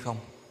ông kia không?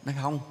 Nói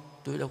không,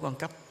 tôi đâu có ăn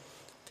cắp.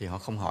 Thì họ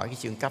không hỏi cái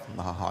chữ ăn cắp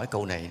mà họ hỏi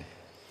câu này: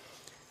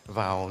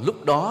 vào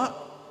lúc đó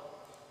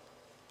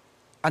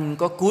anh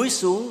có cúi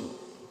xuống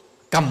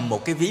cầm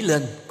một cái ví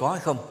lên, có hay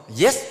không?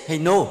 Yes hay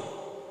no?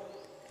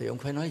 Thì ông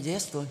phải nói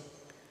yes thôi.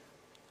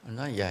 Anh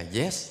nói dạ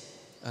yes.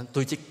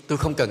 Tôi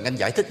không cần anh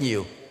giải thích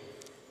nhiều.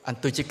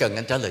 Tôi chỉ cần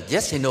anh trả lời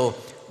yes hay no.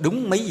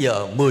 Đúng mấy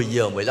giờ, 10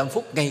 giờ 15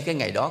 phút ngay cái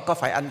ngày đó, có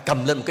phải anh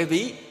cầm lên một cái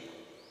ví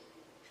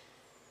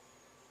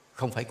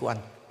không phải của anh?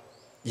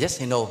 Yes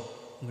hay no?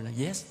 Ông nói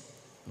yes.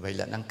 Vậy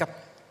là anh ăn cắp.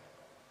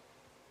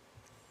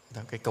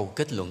 Đó, cái câu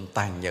kết luận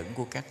tàn nhẫn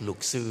của các luật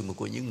sư, mà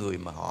của những người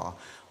mà họ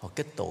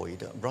kết tội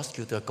đó,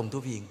 prosecutor, công tố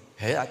viên.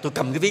 Tôi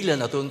cầm cái ví lên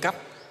là tôi ăn cắp.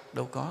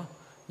 Đâu có.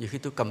 Nhiều khi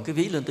tôi cầm cái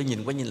ví lên, tôi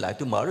nhìn qua nhìn lại,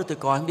 tôi mở ra tôi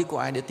coi không biết của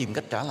ai để tìm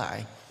cách trả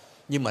lại.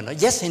 Nhưng mà nói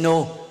yes hay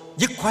no,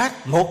 dứt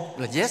khoát, một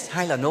là yes,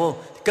 hai là no,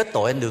 kết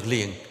tội anh được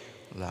liền,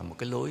 là một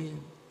cái lối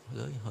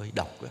hơi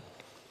độc đó.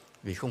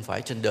 Vì không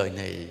phải trên đời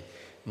này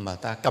mà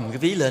ta cầm cái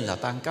ví lên là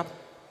ta ăn cắp.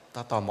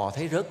 Ta tò mò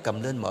thấy rớt,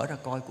 cầm lên mở ra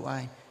coi của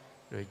ai,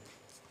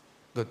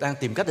 rồi đang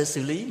tìm cách để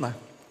xử lý mà.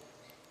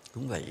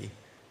 Cũng vậy.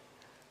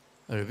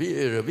 Rồi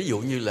ví dụ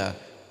như là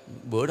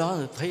bữa đó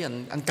thấy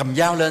anh cầm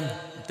dao lên,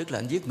 tức là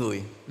anh giết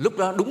người. Lúc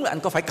đó đúng là anh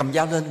có phải cầm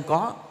dao lên,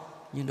 có,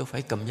 nhưng đâu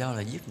phải cầm dao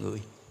là giết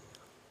người.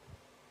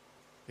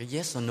 Cái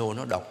yes or no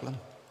nó độc lắm.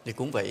 Thì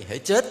cũng vậy, hễ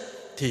chết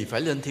thì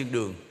phải lên thiên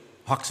đường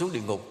hoặc xuống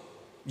địa ngục.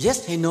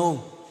 Yes hay no?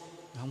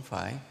 Không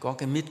phải, có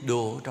cái middle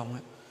ở trong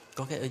đó,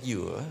 có cái ở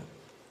giữa.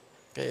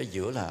 Cái ở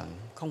giữa là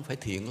không phải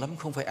thiện lắm,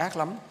 không phải ác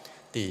lắm,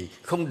 thì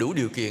không đủ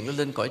điều kiện để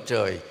lên cõi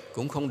trời,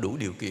 cũng không đủ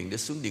điều kiện để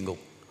xuống địa ngục.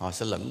 Họ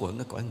sẽ lẫn quẩn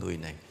ở cõi người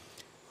này.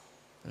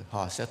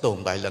 Họ sẽ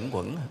tồn tại lẫn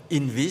quẩn,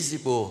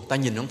 invisible. Ta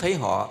nhìn không thấy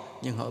họ,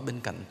 nhưng họ ở bên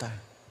cạnh ta,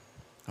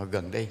 họ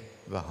gần đây,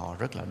 và họ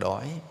rất là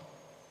đói.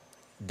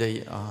 They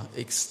are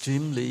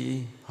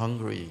extremely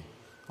hungry.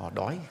 Họ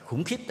đói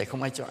khủng khiếp tại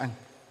không ai cho ăn,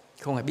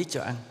 không ai biết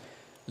cho ăn.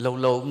 Lâu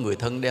lâu người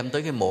thân đem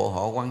tới cái mộ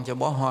họ quăng cho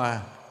bó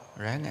hoa,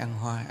 ráng ăn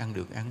hoa,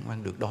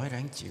 ăn được đói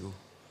ráng chịu.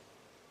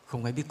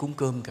 Không ai biết cúng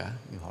cơm cả,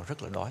 nhưng họ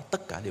rất là đói,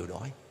 tất cả đều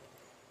đói.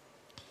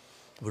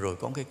 Vừa rồi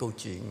có một cái câu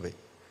chuyện vậy.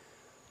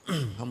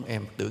 Không,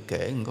 em tự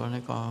kể,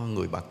 có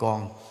người bà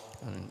con,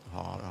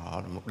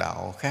 họ một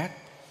đạo khác.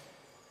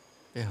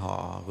 Cái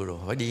họ vừa rồi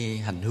phải đi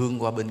hành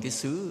hương qua bên cái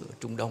xứ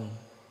Trung Đông.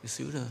 Cái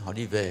xứ đó họ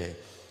đi về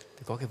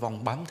thì có cái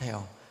vong bám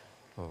theo.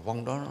 Và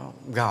vong đó nó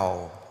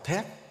gào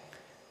thét,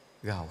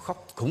 gào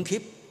khóc khủng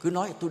khiếp, cứ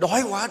nói tôi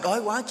đói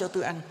quá cho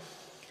tôi ăn.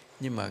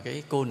 Nhưng mà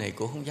cái cô này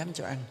cô không dám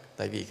cho ăn,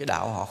 tại vì cái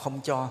đạo họ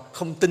không cho,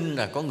 không tin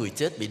là có người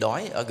chết bị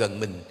đói ở gần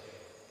mình,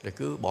 rồi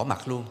cứ bỏ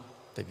mặc luôn.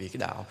 Tại vì cái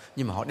đạo,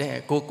 nhưng mà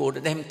cô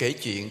đã đem kể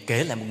chuyện,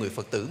 kể lại một người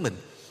Phật tử mình,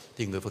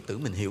 thì người Phật tử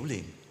mình hiểu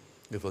liền.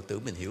 Người Phật tử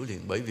mình hiểu liền,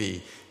 bởi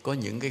vì có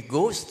những cái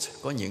ghost,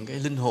 có những cái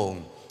linh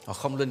hồn, họ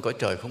không lên cõi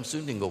trời, không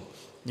xuống địa ngục,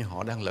 nhưng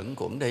họ đang lẫn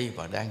quẩn đây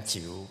và đang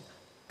chịu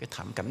cái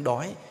thảm cảnh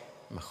đói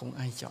mà không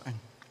ai cho ăn.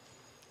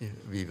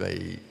 Vì vậy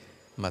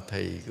mà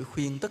thầy cứ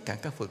khuyên tất cả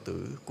các Phật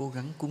tử cố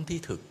gắng cúng thí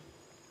thực.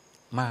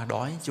 Ma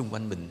đói xung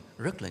quanh mình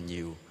rất là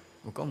nhiều.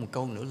 Và có một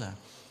câu nữa là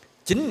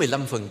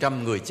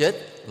 95% người chết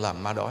là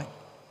ma đói.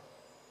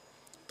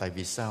 Tại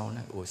vì sao?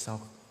 Ủa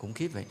sao khủng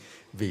khiếp vậy?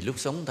 Vì lúc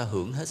sống ta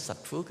hưởng hết sạch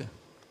phước.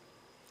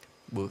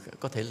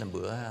 Có thể là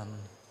bữa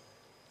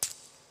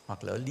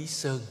hoặc là ở Lý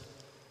Sơn.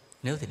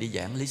 Nếu thì đi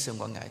giảng Lý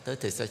Sơn Quảng Ngãi tới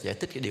thì sẽ giải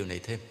thích cái điều này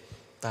thêm.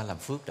 Ta làm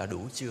phước đã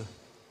đủ chưa?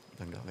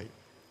 Đó vậy.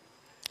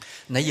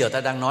 Nãy giờ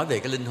ta đang nói về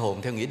cái linh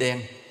hồn theo nghĩa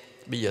đen,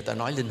 bây giờ ta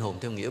nói linh hồn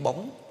theo nghĩa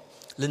bóng.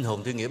 Linh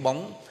hồn theo nghĩa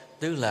bóng,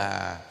 tức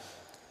là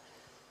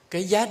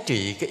cái giá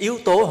trị, cái yếu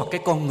tố hoặc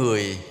cái con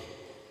người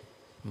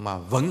mà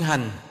vận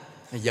hành,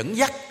 dẫn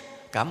dắt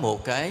cả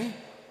một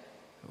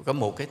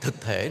cái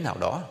thực thể nào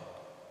đó.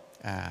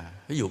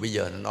 Ví dụ bây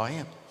giờ nói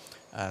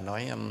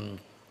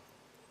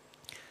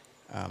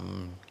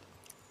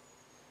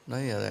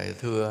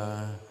thưa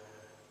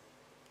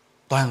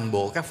toàn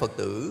bộ các Phật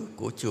tử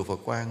của chùa Phật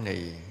Quang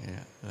này,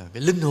 là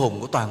cái linh hồn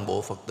của toàn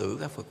bộ Phật tử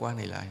các Phật Quang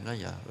này là nói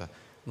dạ, và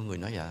mọi người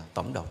nói dạ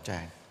tổng đạo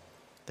tràng.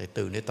 Tại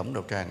từ nơi tổng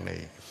đạo tràng này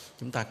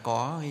chúng ta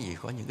có cái gì,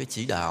 có những cái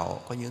chỉ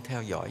đạo, có những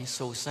theo dõi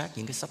sâu sát,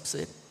 những cái sắp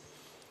xếp,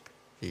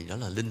 thì đó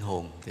là linh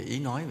hồn. Thì ý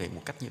nói về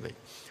một cách như vậy.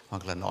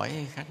 Hoặc là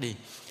nói khác đi,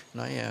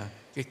 nói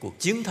cái cuộc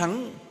chiến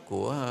thắng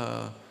của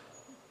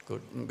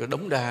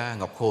Đống Đa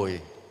Ngọc Hồi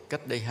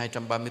cách đây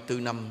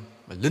 234 năm,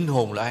 mà linh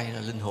hồn là ai?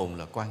 Linh hồn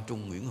là Quang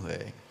Trung Nguyễn Huệ,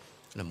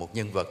 là một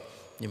nhân vật.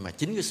 Nhưng mà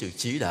chính cái sự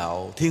chỉ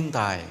đạo thiên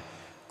tài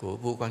của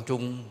vua Quang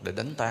Trung để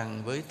đánh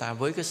tan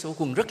với cái số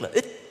quân rất là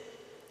ít,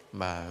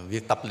 mà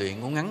việc tập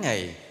luyện cũng ngắn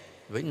ngày.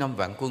 Với 5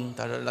 vạn quân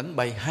ta đã đánh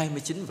bay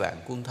 29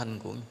 vạn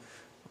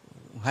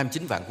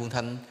quân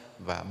Thanh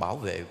và bảo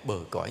vệ bờ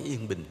cõi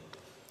yên bình.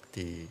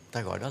 Thì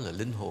ta gọi đó là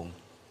linh hồn.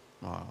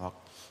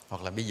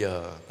 Hoặc là bây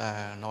giờ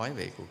ta nói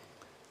về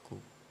cuộc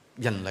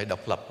giành lại độc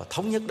lập và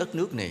thống nhất đất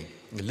nước này,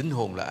 linh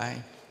hồn là ai?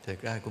 Thật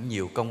ra cũng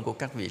nhiều công của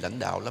các vị lãnh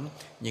đạo lắm,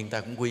 nhưng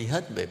ta cũng quy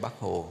hết về Bác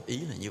Hồ, ý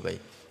là như vậy.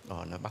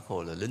 Bác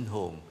Hồ là linh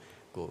hồn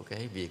của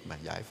cái việc mà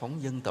giải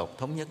phóng dân tộc,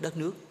 thống nhất đất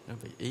nước,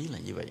 ý là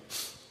như vậy.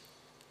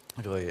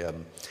 Rồi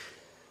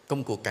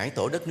công cuộc cải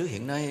tổ đất nước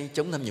hiện nay,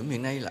 chống tham nhũng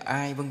hiện nay là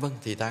ai, vân vân,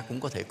 thì ta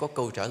cũng có thể có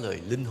câu trả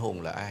lời linh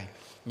hồn là ai.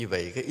 Như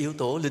vậy cái yếu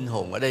tố linh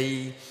hồn ở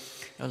đây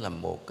nó là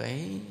một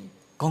cái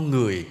con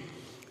người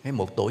hay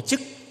một tổ chức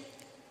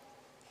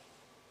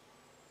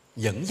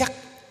dẫn dắt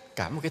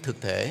cả một cái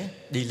thực thể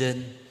đi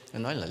lên.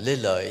 Nói là Lê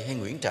Lợi hay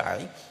Nguyễn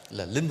Trãi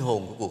là linh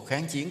hồn của cuộc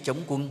kháng chiến chống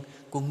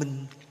quân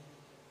Minh.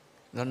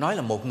 Nó nói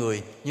là một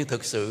người, nhưng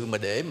thực sự mà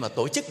để mà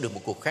tổ chức được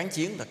một cuộc kháng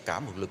chiến là cả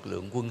một lực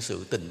lượng quân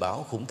sự tình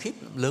báo khủng khiếp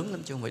lắm, lớn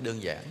lắm chứ không phải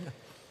đơn giản đâu.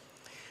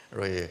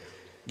 Rồi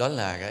đó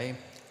là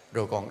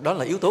còn đó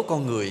là yếu tố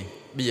con người.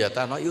 Bây giờ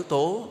ta nói yếu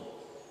tố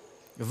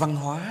văn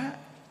hóa.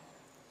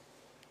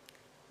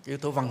 Cái yếu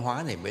tố văn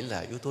hóa này mới là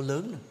yếu tố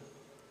lớn.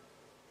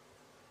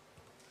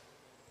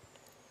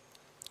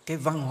 Cái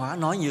văn hóa,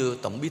 nói như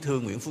Tổng Bí thư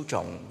Nguyễn Phú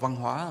Trọng, văn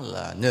hóa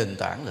là nền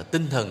tảng, là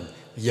tinh thần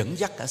dẫn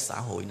dắt cả xã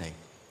hội này.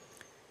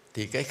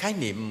 Thì cái khái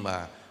niệm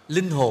mà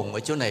linh hồn ở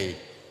chỗ này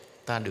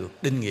ta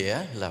được định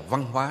nghĩa là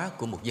văn hóa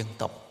của một dân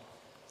tộc.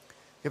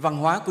 Cái văn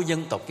hóa của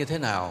dân tộc như thế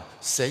nào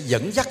sẽ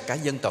dẫn dắt cả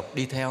dân tộc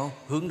đi theo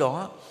hướng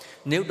đó.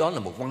 Nếu đó là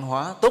một văn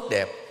hóa tốt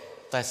đẹp,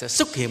 ta sẽ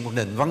xuất hiện một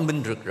nền văn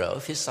minh rực rỡ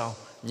phía sau.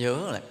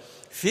 Nhớ là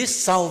phía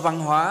sau văn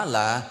hóa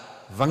là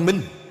văn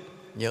minh.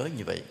 Nhớ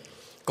như vậy.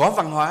 Có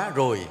văn hóa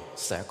rồi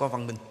sẽ có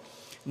văn minh.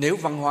 Nếu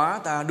văn hóa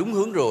ta đúng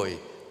hướng rồi,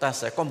 ta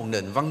sẽ có một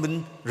nền văn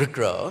minh rực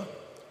rỡ.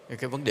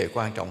 Cái vấn đề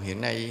quan trọng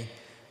hiện nay,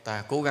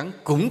 ta cố gắng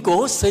củng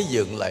cố xây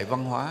dựng lại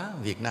văn hóa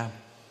Việt Nam.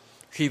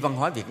 Khi văn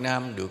hóa Việt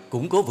Nam được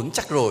củng cố vững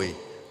chắc rồi,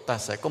 ta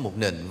sẽ có một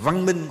nền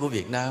văn minh của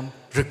Việt Nam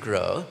rực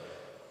rỡ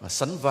và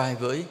sánh vai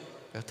với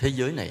thế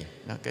giới này.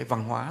 Cái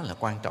văn hóa là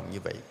quan trọng như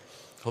vậy.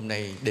 Hôm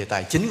nay đề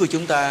tài chính của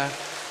chúng ta,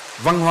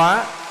 văn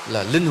hóa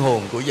là linh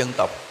hồn của dân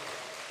tộc.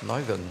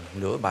 Nói gần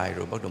nửa bài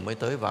rồi bắt đầu mới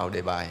tới vào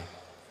đề bài.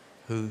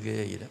 Hư ghê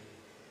vậy đó.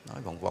 Nói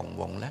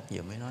vòng lát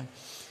giờ mới nói.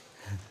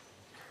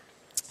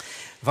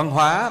 Văn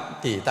hóa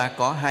thì ta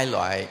có hai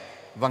loại,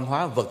 văn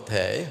hóa vật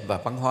thể và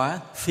văn hóa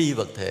phi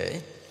vật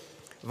thể.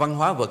 Văn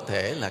hóa vật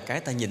thể là cái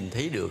ta nhìn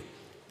thấy được,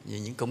 như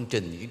những công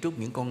trình kiến trúc,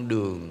 những con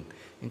đường,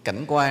 những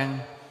cảnh quan,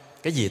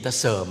 cái gì ta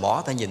sờ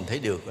mó ta nhìn thấy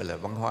được, gọi là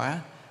văn hóa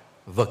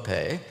vật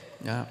thể.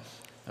 Đó.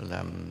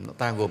 Là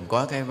ta gồm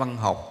có cái văn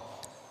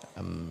học,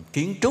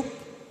 kiến trúc,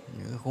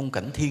 những khung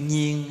cảnh thiên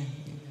nhiên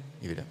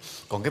gì đó.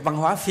 Còn cái văn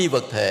hóa phi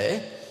vật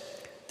thể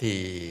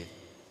thì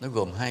nó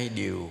gồm hai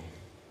điều.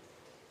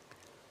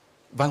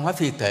 Văn hóa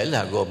phi vật thể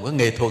là gồm có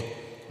nghệ thuật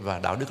và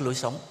đạo đức lối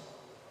sống.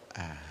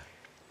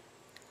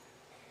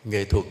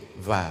 Nghệ thuật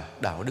và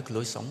đạo đức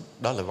lối sống,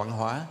 đó là văn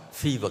hóa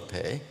phi vật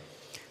thể.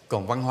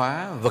 Còn văn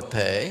hóa vật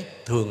thể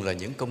thường là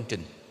những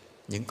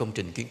công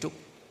trình kiến trúc.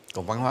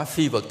 Còn văn hóa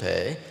phi vật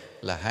thể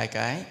là hai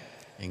cái,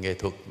 nghệ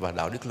thuật và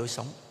đạo đức lối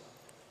sống.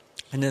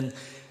 Cho nên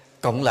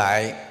cộng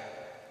lại,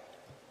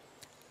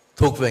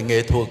 thuộc về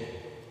nghệ thuật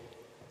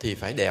thì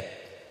phải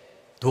đẹp,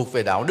 thuộc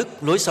về đạo đức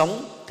lối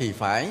sống thì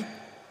phải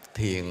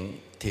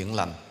thiện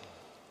lành.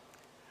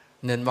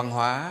 Nên văn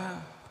hóa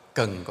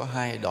cần có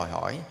hai đòi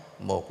hỏi.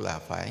 Một là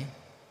phải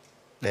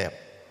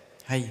đẹp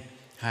hay,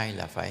 hai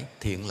là phải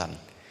thiện lành.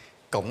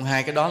 Cộng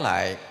hai cái đó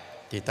lại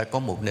thì ta có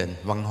một nền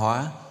văn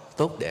hóa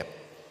tốt đẹp.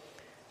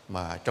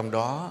 Mà trong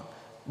đó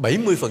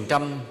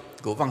 70%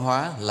 của văn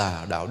hóa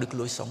là đạo đức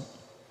lối sống.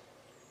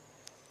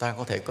 Ta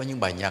có thể có những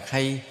bài nhạc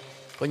hay,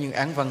 có những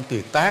án văn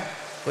tuyệt tác,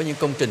 có những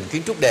công trình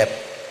kiến trúc đẹp,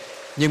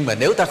 nhưng mà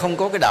nếu ta không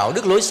có cái đạo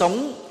đức lối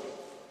sống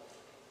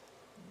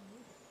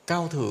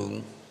cao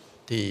thượng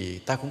thì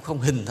ta cũng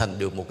không hình thành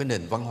được một cái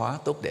nền văn hóa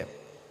tốt đẹp.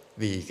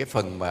 Vì cái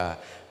phần mà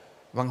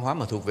Văn hóa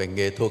mà thuộc về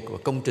nghệ thuật và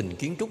công trình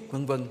kiến trúc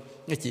vân vân,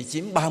 nó chỉ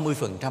chiếm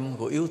 30%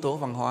 của yếu tố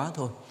văn hóa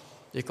thôi.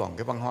 Chứ còn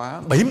cái văn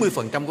hóa,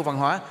 70% của văn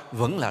hóa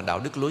vẫn là đạo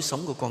đức lối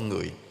sống của con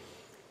người.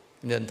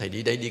 Nên thầy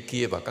đi đây đi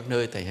kia và các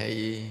nơi thầy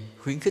hay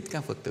khuyến khích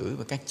các Phật tử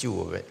và các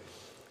chùa vậy.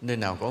 Nơi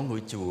nào có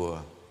ngôi chùa,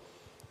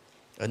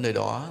 ở nơi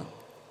đó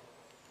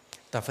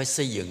ta phải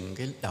xây dựng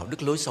cái đạo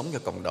đức lối sống cho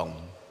cộng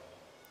đồng.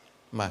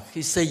 Mà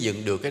khi xây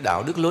dựng được cái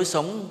đạo đức lối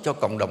sống cho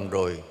cộng đồng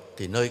rồi,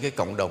 thì nơi cái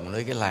cộng đồng,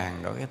 nơi cái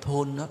làng đó, cái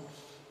thôn đó,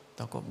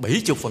 ta có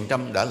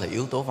 70% đã là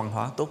yếu tố văn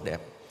hóa tốt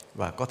đẹp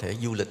và có thể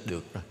du lịch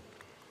được rồi.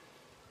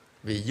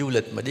 Vì du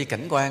lịch mà đi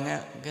cảnh quan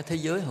á, cái thế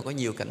giới họ có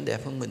nhiều cảnh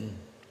đẹp hơn mình.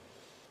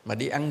 Mà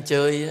đi ăn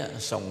chơi á,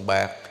 sòng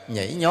bạc,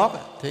 nhảy nhót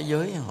á, thế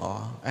giới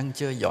họ ăn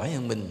chơi giỏi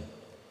hơn mình.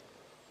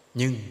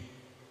 Nhưng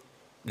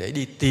để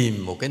đi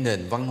tìm một cái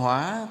nền văn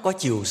hóa có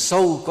chiều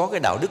sâu, có cái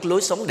đạo đức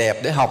lối sống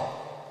đẹp để học,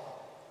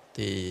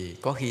 thì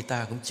có khi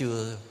ta cũng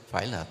chưa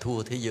phải là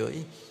thua thế giới.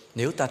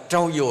 Nếu ta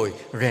trau dồi,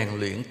 rèn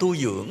luyện, tu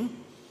dưỡng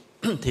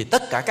thì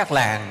tất cả các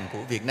làng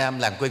của Việt Nam,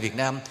 làng quê Việt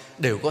Nam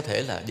đều có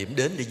thể là điểm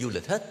đến để du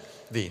lịch hết.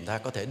 Vì người ta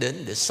có thể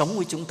đến để sống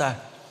với chúng ta,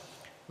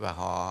 và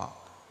họ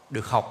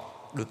được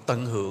học, được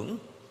tận hưởng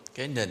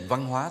cái nền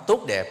văn hóa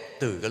tốt đẹp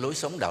từ cái lối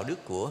sống đạo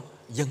đức của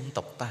dân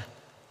tộc ta.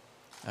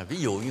 Ví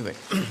dụ như vậy.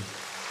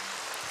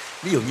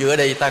 Ví dụ như ở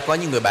đây ta có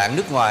những người bạn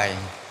nước ngoài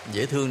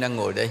dễ thương đang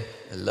ngồi đây,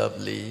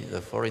 lovely, the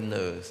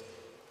foreigner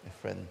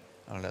friend,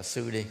 hoặc là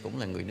sư đây cũng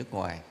là người nước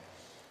ngoài.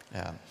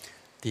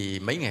 Thì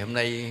mấy ngày hôm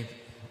nay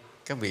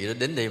các vị đã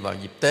đến đây vào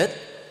dịp Tết,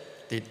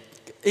 thì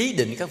ý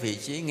định các vị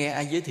chỉ nghe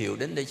ai giới thiệu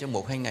đến đây cho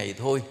 1-2 ngày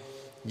thôi,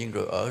 nhưng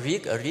rồi ở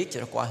riết cho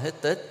nó qua hết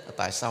Tết.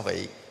 Tại sao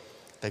vậy?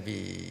 Tại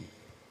vì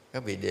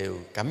các vị đều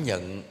cảm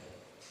nhận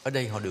ở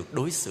đây họ được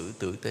đối xử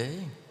tử tế,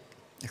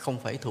 không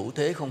phải thủ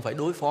thế, không phải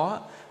đối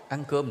phó.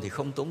 Ăn cơm thì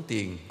không tốn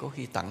tiền, có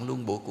khi tặng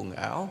luôn bộ quần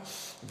áo.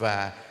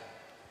 Và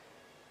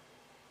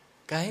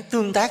cái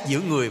tương tác giữa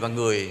người và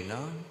người nó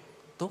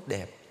tốt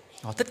đẹp.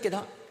 Họ thích cái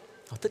đó.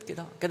 Họ thích cái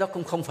đó. Cái đó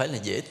cũng không phải là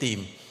dễ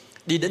tìm.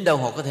 Đi đến đâu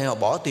họ có thể họ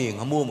bỏ tiền,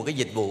 họ mua một cái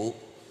dịch vụ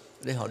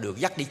để họ được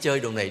dắt đi chơi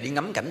đồ này, đi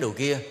ngắm cảnh đồ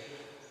kia,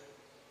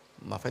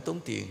 mà phải tốn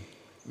tiền.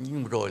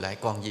 Nhưng rồi lại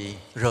còn gì?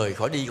 Rời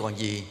khỏi đi còn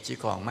gì? Chỉ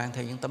còn mang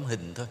theo những tấm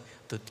hình thôi.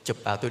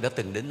 Tôi đã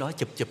từng đến đó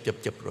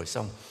chụp rồi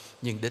xong.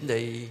 Nhưng đến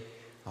đây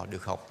họ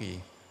được học gì?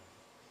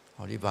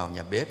 Họ đi vào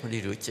nhà bếp, họ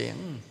đi rửa chén,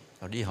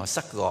 họ đi họ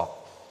xắt gọt,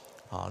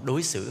 họ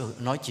đối xử,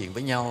 nói chuyện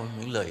với nhau,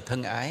 những lời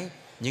thân ái.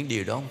 Những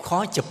điều đó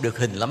khó chụp được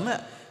hình lắm á,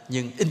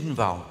 nhưng in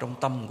vào trong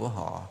tâm của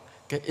họ.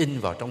 Cái in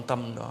vào trong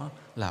tâm đó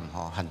làm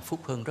họ hạnh phúc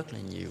hơn rất là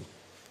nhiều.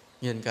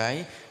 Nên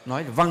cái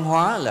nói văn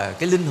hóa là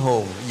cái linh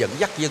hồn dẫn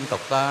dắt dân tộc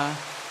ta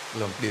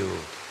là một điều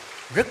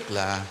rất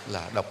là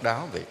độc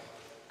đáo vậy.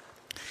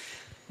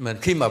 Mà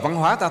khi mà văn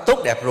hóa ta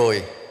tốt đẹp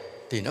rồi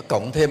thì nó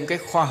cộng thêm cái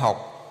khoa học,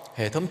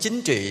 hệ thống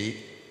chính trị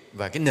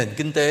và cái nền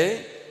kinh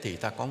tế, thì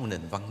ta có một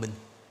nền văn minh.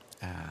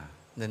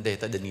 Nên đây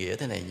ta định nghĩa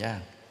thế này nha.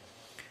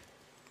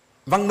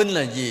 Văn minh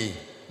là gì?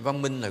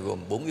 Văn minh là gồm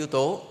 4 yếu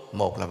tố.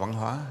 1 là văn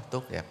hóa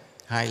tốt đẹp,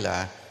 2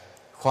 là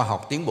khoa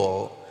học tiến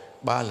bộ,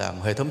 3 là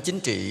hệ thống chính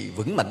trị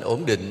vững mạnh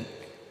ổn định,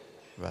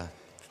 và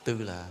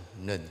 4 là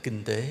nền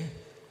kinh tế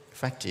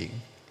phát triển.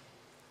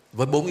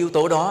 Với 4 yếu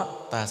tố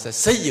đó, ta sẽ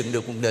xây dựng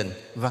được một nền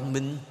văn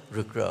minh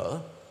rực rỡ.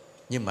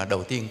 Nhưng mà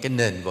đầu tiên cái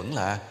nền vẫn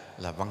là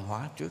văn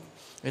hóa trước.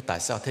 Thế tại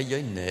sao thế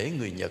giới nể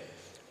người Nhật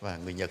và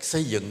người Nhật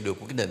xây dựng được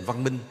một cái nền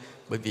văn minh?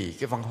 Bởi vì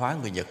cái văn hóa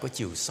người Nhật có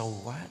chiều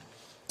sâu quá.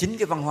 Chính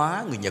cái văn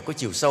hóa người Nhật có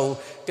chiều sâu,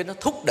 cái nó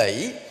thúc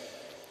đẩy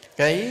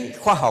cái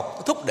khoa học,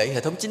 nó thúc đẩy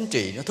hệ thống chính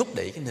trị, nó thúc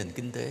đẩy cái nền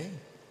kinh tế.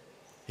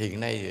 Hiện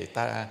nay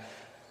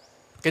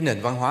cái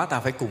nền văn hóa ta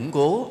phải củng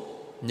cố,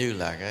 như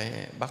là cái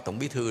bác Tổng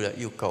Bí thư đã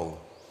yêu cầu.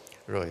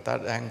 Rồi ta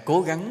đang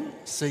cố gắng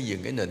xây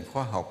dựng cái nền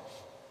khoa học,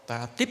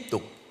 ta tiếp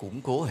tục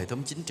củng cố hệ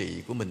thống chính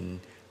trị của mình,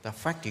 ta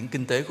phát triển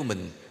kinh tế của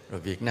mình,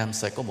 rồi Việt Nam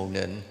sẽ có một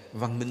nền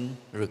văn minh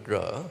rực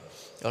rỡ.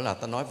 Đó là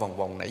ta nói vòng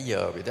vòng nãy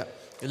giờ vậy đó.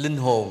 Cái linh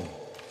hồn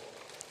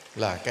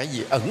là cái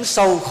gì ẩn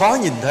sâu khó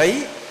nhìn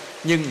thấy,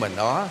 nhưng mà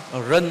nó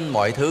rên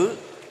mọi thứ,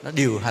 nó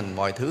điều hành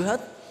mọi thứ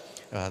hết.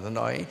 Và ta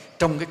nói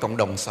trong cái cộng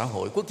đồng xã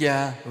hội quốc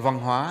gia, văn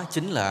hóa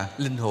chính là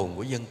linh hồn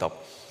của dân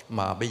tộc.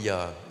 Mà bây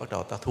giờ bắt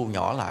đầu ta thu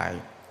nhỏ lại.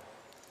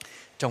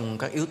 Trong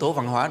các yếu tố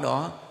văn hóa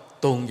đó,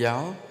 tôn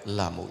giáo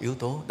là một yếu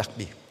tố đặc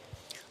biệt,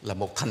 là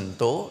một thành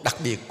tố đặc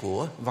biệt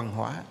của văn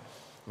hóa.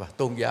 Và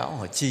tôn giáo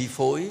họ chi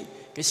phối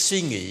cái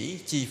suy nghĩ,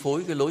 chi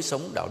phối cái lối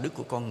sống đạo đức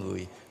của con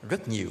người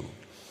rất nhiều.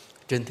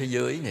 Trên thế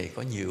giới này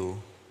có nhiều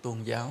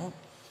tôn giáo.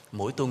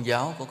 Mỗi tôn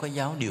giáo có cái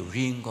giáo điều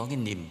riêng, có cái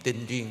niềm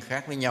tin riêng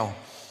khác với nhau.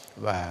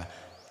 Và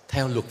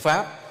theo luật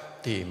pháp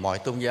thì mọi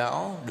tôn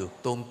giáo được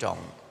tôn trọng,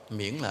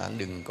 miễn là anh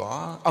đừng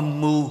có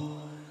âm mưu,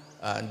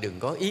 anh đừng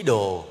có ý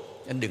đồ,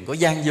 anh đừng có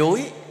gian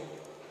dối,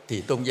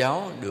 thì tôn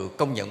giáo được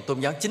công nhận tôn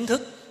giáo chính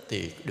thức,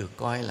 thì được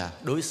coi là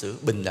đối xử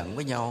bình đẳng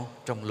với nhau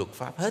trong luật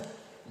pháp hết,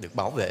 được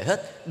bảo vệ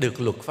hết,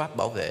 được luật pháp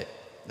bảo vệ.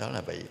 Đó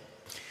là vậy.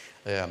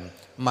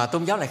 Mà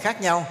tôn giáo lại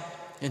khác nhau,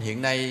 nên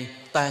hiện nay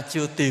ta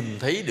chưa tìm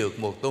thấy được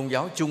một tôn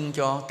giáo chung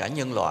cho cả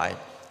nhân loại,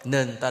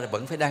 nên ta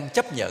vẫn phải đang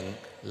chấp nhận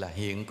là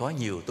hiện có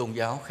nhiều tôn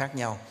giáo khác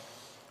nhau.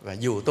 Và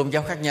dù tôn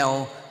giáo khác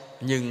nhau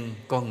nhưng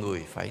con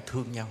người phải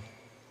thương nhau.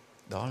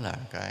 Đó là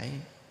cái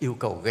yêu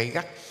cầu gay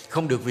gắt.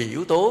 Không được vì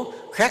yếu tố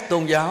khác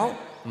tôn giáo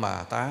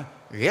mà ta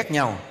ghét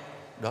nhau.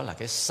 Đó là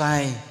cái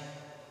sai.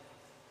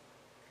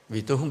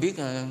 Vì tôi không biết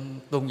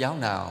tôn giáo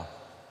nào,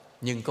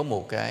 nhưng có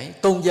một cái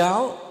tôn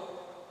giáo,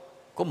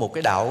 có một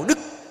cái đạo đức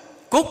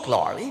cốt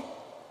lõi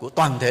của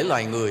toàn thể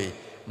loài người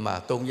mà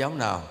tôn giáo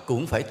nào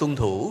cũng phải tuân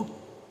thủ.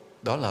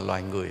 Đó là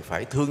loài người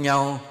phải thương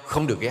nhau,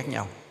 không được ghét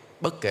nhau,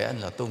 bất kể anh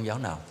là tôn giáo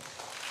nào.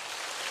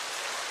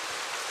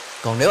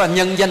 Còn nếu anh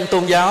nhân danh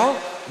tôn giáo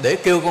để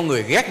kêu con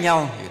người ghét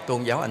nhau thì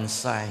tôn giáo anh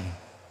sai,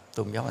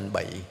 tôn giáo anh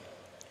bậy,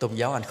 tôn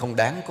giáo anh không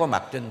đáng có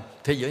mặt trên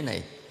thế giới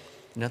này.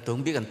 Nên tôi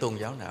không biết anh tôn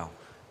giáo nào,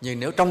 nhưng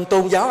nếu trong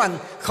tôn giáo anh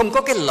không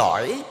có cái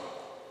lõi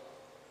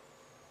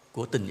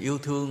của tình yêu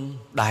thương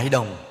đại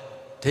đồng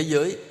thế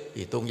giới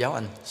thì tôn giáo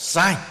anh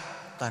sai.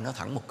 Ta nói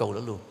thẳng một câu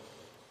đó luôn.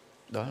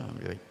 Đó là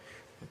vậy.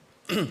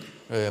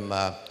 Rồi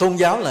mà tôn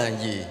giáo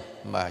là gì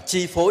mà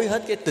chi phối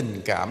hết cái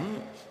tình cảm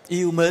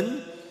yêu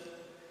mến,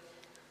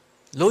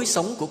 lối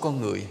sống của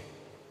con người.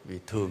 Vì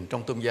thường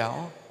trong tôn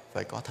giáo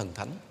phải có thần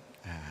thánh.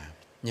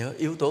 Nhớ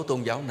yếu tố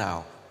tôn giáo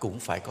nào cũng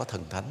phải có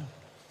thần thánh.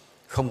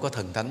 Không có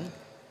thần thánh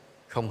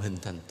không hình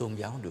thành tôn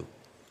giáo được.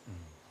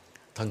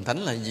 Thần thánh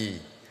là gì?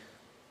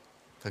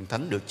 Thần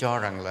thánh được cho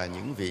rằng là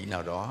những vị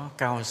nào đó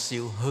cao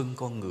siêu hơn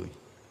con người,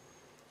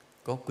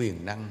 có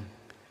quyền năng,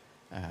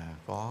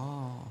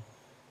 có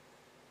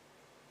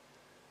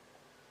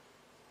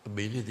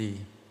ability,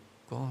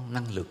 có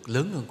năng lực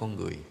lớn hơn con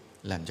người,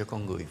 làm cho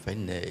con người phải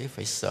nể,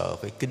 phải sợ,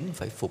 phải kính,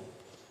 phải phục.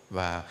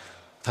 Và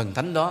thần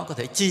thánh đó có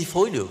thể chi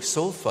phối được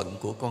số phận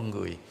của con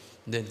người.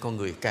 Nên con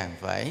người càng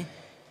phải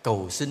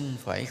cầu xin,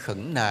 phải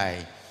khẩn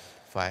nài,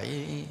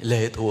 phải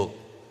lệ thuộc,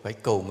 phải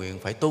cầu nguyện,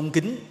 phải tôn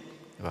kính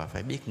và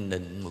phải biết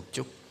nịnh một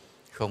chút.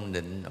 Không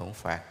nịnh ông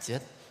phạt chết,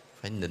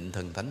 phải nịnh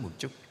thần thánh một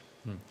chút.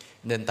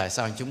 Nên tại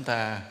sao chúng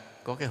ta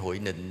có cái hội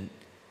nịnh?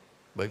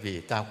 Bởi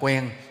vì ta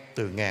quen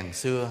từ ngàn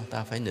xưa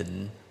ta phải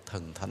nịnh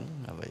thần thánh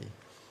là vậy.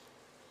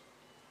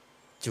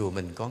 Chùa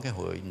mình có cái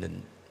hội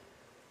nịnh.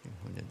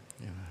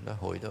 Đó,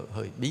 hội đó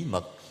hơi bí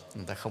mật,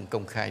 người ta không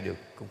công khai được,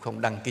 cũng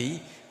không đăng ký,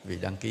 vì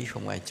đăng ký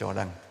không ai cho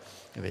đăng.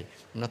 Vì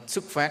nó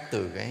xuất phát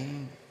từ cái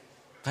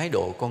thái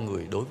độ con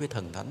người đối với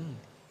thần thánh.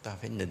 Ta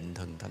phải nịnh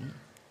thần thánh,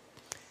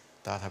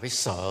 ta phải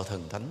sợ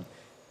thần thánh,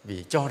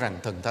 vì cho rằng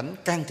thần thánh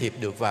can thiệp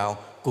được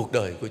vào cuộc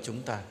đời của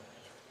chúng ta,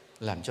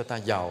 làm cho ta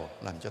giàu,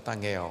 làm cho ta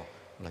nghèo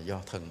là do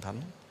thần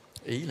thánh.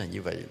 Ý là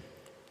như vậy.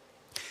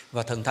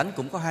 Và thần thánh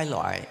cũng có hai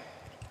loại.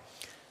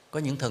 Có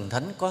những thần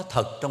thánh có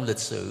thật trong lịch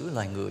sử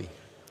loài người,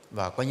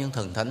 và có những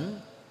thần thánh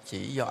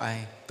chỉ do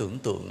ai tưởng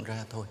tượng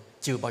ra thôi,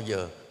 chưa bao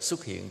giờ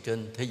xuất hiện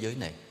trên thế giới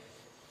này.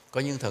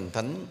 Có những thần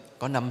thánh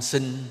có năm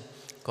sinh,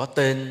 có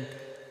tên,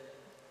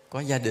 có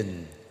gia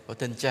đình, có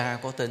tên cha,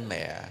 có tên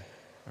mẹ,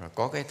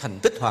 có cái thành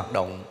tích hoạt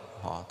động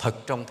họ thật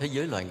trong thế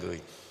giới loài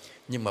người.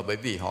 Nhưng mà bởi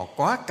vì họ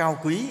quá cao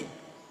quý,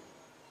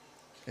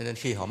 nên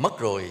khi họ mất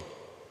rồi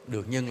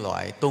được nhân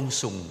loại tôn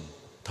sùng,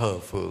 thờ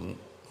phượng,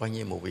 coi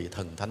như một vị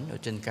thần thánh ở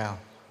trên cao.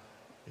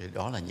 Thì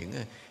đó là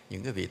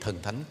những cái vị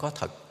thần thánh có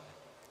thật.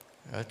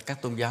 Ở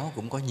các tôn giáo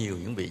cũng có nhiều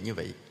những vị như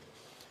vậy.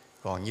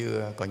 Còn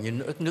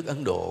như nước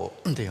Ấn Độ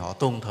thì họ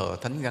tôn thờ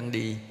Thánh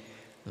Gandhi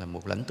là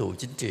một lãnh tụ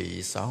chính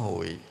trị xã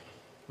hội,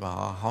 và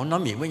họ nói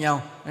miệng với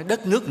nhau,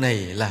 đất nước này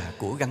là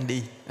của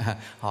Gandhi.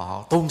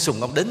 Họ tôn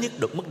sùng ông đến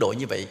mức độ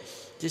như vậy.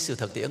 Chứ sự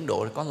thật thì Ấn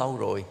Độ đã có lâu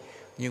rồi,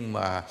 nhưng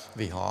mà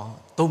vì họ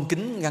tôn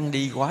kính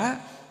Gandhi quá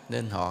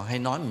nên họ hay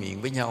nói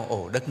miệng với nhau,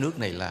 ồ, đất nước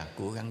này là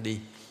của Gandhi.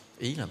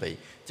 Ý là vậy.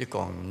 Chứ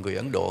còn người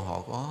Ấn Độ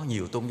họ có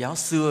nhiều tôn giáo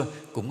xưa,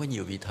 cũng có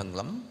nhiều vị thần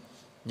lắm.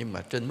 Nhưng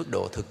mà trên mức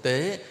độ thực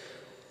tế,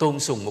 tôn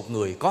sùng một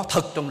người có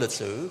thật trong lịch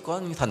sử, có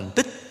những thành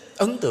tích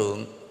ấn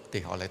tượng thì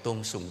họ lại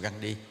tôn sùng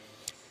Gandhi.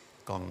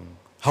 Còn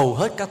hầu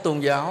hết các tôn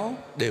giáo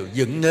đều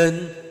dựng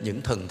nên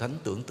những thần thánh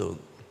tưởng tượng.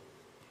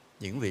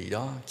 Những vị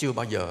đó chưa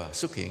bao giờ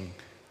xuất hiện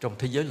trong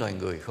thế giới loài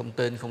người, không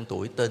tên, không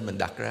tuổi, tên mình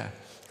đặt ra,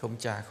 không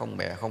cha, không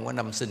mẹ, không có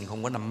năm sinh,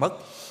 không có năm mất.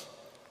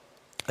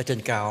 Ở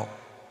trên cao,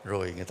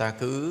 rồi người ta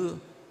cứ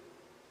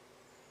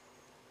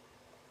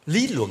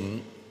lý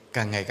luận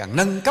càng ngày càng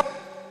nâng cấp,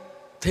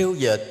 thêu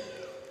dệt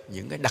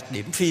những cái đặc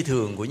điểm phi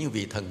thường của những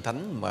vị thần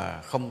thánh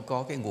mà không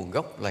có cái nguồn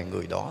gốc loài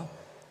người đó.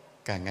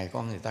 Càng ngày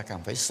con người ta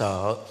càng phải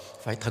sợ,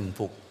 phải thần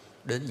phục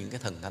đến những cái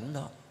thần thánh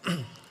đó.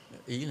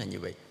 Ý là như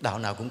vậy. Đạo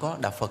nào cũng có,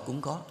 đạo Phật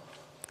cũng có,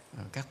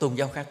 các tôn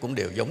giáo khác cũng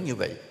đều giống như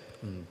vậy.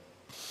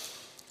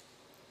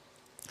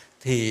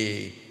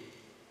 Thì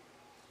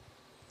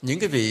những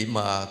cái vị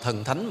mà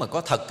thần thánh mà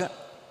có thật á,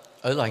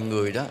 ở loài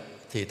người đó,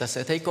 thì ta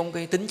sẽ thấy có một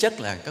cái tính chất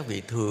là các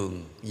vị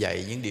thường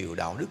dạy những điều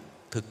đạo đức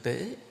thực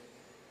tế,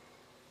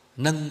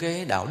 nâng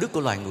cái đạo đức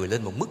của loài người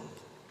lên một mức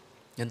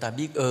nên ta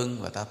biết ơn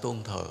và ta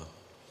tôn thờ.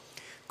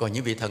 Còn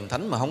những vị thần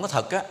thánh mà không có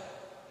thật á,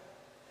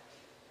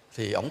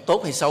 thì ổng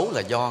tốt hay xấu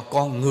là do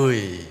con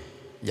người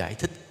giải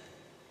thích.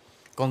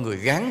 Con người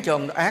gán cho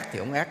ông ác thì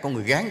ông ác, con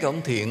người gán cho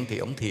ông thiện thì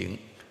ông thiện.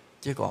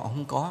 Chứ còn ông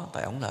không có,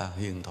 tại ông là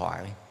huyền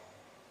thoại,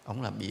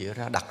 ông là bịa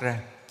ra, đặt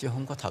ra, chứ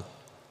không có thật.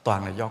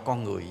 Toàn là do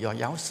con người, do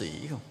giáo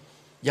sĩ không.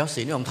 Giáo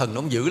sĩ nói ông thần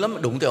ông dữ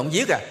lắm, đụng tới ông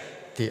giết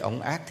thì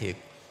ông ác thiệt.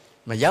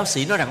 Mà giáo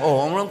sĩ nói rằng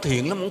ông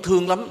thiện lắm, ông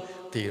thương lắm,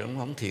 thì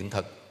ông thiện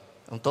thật,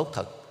 ông tốt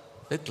thật.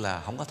 Tức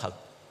là không có thật,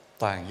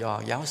 toàn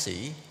do giáo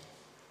sĩ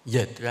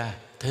dệt ra,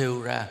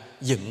 thêu ra,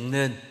 dựng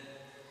nên,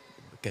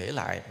 kể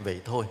lại vậy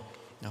thôi,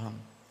 đúng không?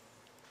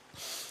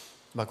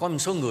 Và có một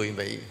số người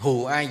vậy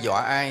hù ai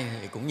dọa ai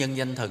thì cũng nhân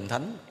danh thần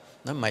thánh,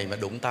 nói mày mà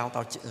đụng tao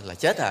là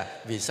chết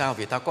Vì sao?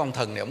 Vì tao có ông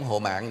thần này, ông hộ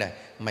mạng nè,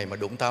 mày mà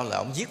đụng tao là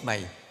ông giết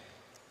mày.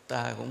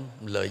 Ta cũng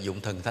lợi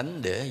dụng thần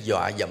thánh để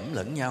dọa dẫm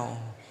lẫn nhau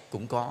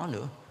cũng có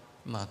nữa.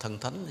 Mà thần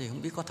thánh thì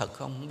không biết có thật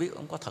không, không biết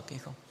ông có thật hay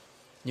không.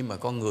 Nhưng mà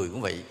con người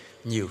cũng vậy,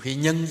 nhiều khi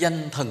nhân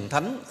danh thần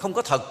thánh không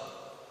có thật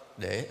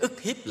để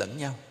ức hiếp lẫn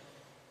nhau,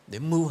 để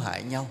mưu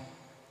hại nhau,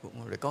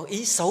 để có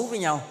ý xấu với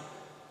nhau.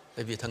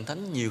 Tại vì thần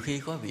thánh nhiều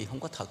khi có vị không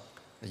có thật,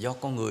 là do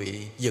con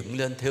người dựng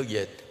lên theo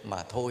dệt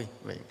mà thôi.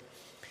 Vậy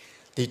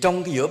thì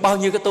trong giữa bao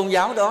nhiêu cái tôn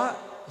giáo đó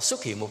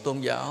xuất hiện một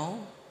tôn giáo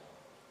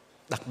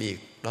đặc biệt,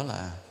 đó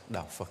là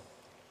đạo Phật.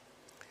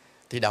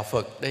 Thì đạo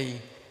Phật đây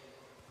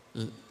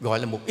gọi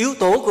là một yếu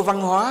tố của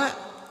văn hóa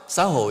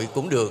xã hội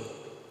cũng được,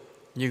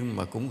 nhưng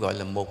mà cũng gọi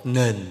là một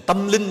nền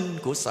tâm linh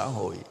của xã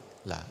hội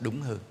là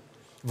đúng hơn.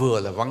 Vừa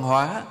là văn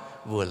hóa,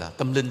 vừa là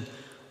tâm linh,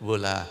 vừa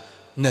là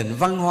nền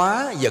văn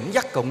hóa dẫn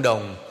dắt cộng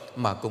đồng,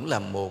 mà cũng là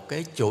một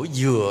cái chỗ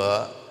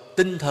dựa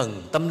tinh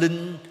thần tâm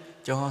linh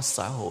cho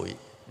xã hội.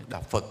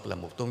 Đạo Phật là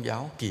một tôn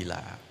giáo kỳ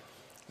lạ.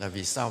 Là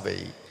vì sao vậy?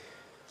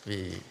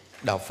 Vì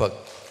đạo Phật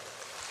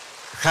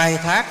khai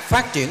thác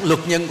phát triển luật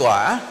nhân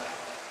quả,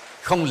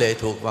 không lệ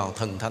thuộc vào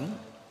thần thánh.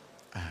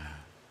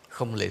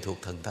 Không lệ thuộc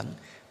thần thánh,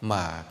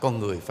 mà con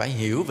người phải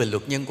hiểu về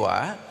luật nhân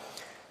quả,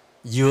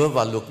 dựa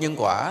vào luật nhân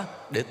quả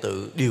để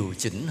tự điều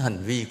chỉnh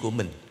hành vi của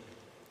mình.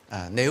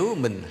 Nếu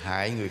mình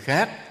hại người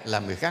khác,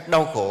 làm người khác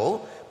đau khổ,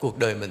 cuộc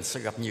đời mình sẽ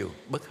gặp nhiều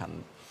bất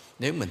hạnh.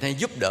 Nếu mình hay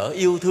giúp đỡ,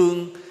 yêu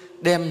thương,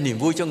 đem niềm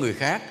vui cho người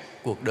khác,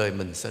 cuộc đời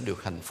mình sẽ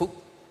được hạnh phúc.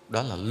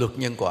 Đó là luật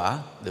nhân quả,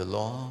 the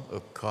law of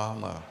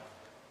karma.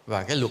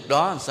 Và cái luật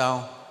đó làm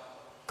sao?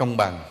 Công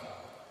bằng,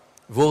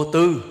 vô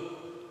tư,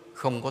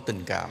 không có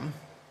tình cảm.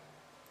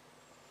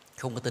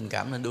 Không có tình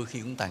cảm nên đôi khi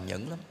cũng tàn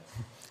nhẫn lắm.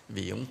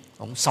 Vì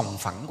ông sòng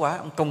phẳng quá,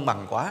 ông công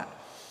bằng quá.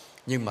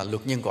 Nhưng mà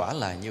luật nhân quả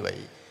là như vậy.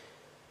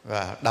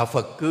 Và đạo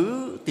Phật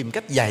cứ tìm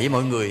cách dạy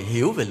mọi người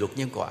hiểu về luật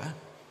nhân quả.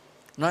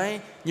 Nói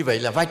như vậy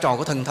là vai trò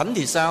của thần thánh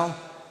thì sao?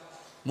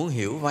 Muốn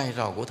hiểu vai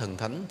trò của thần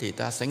thánh thì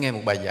ta sẽ nghe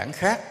một bài giảng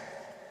khác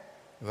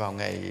vào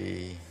ngày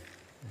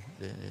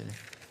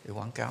để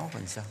quảng cáo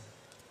mình sao?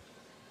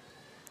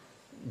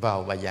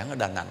 Vào bài giảng ở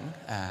Đà Nẵng.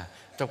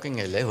 Trong cái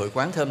ngày lễ hội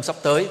Quán Thơm sắp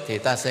tới thì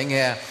ta sẽ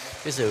nghe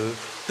cái sự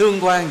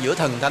tương quan giữa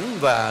thần thánh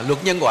và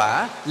luật nhân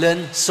quả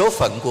lên số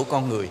phận của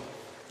con người.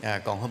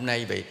 Còn hôm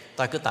nay vậy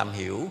ta cứ tạm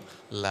hiểu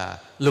là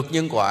luật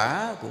nhân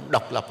quả cũng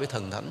độc lập với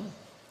thần thánh.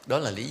 Đó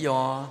là lý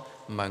do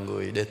mà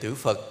người đệ tử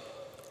Phật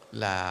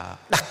là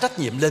đặt trách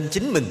nhiệm lên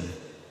chính mình,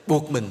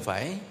 buộc mình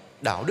phải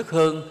đạo đức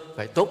hơn,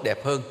 phải tốt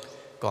đẹp hơn.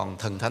 Còn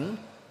thần thánh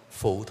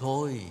phụ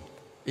thôi.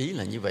 Ý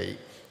là như vậy.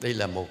 Đây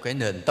là một cái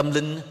nền tâm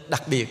linh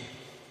đặc biệt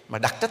mà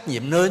đặt trách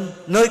nhiệm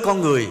nơi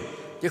con người,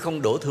 chứ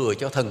không đổ thừa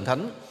cho thần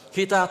thánh.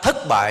 Khi ta thất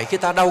bại, khi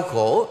ta đau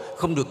khổ,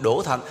 không được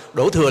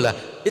đổ thừa là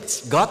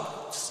it's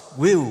God's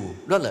will.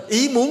 Đó là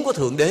ý muốn của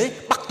Thượng Đế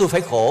bắt tôi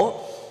phải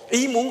khổ,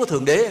 ý muốn của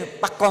Thượng Đế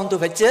bắt con tôi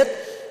phải chết,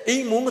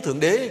 ý muốn của Thượng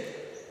Đế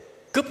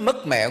cướp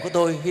mất mẹ của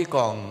tôi khi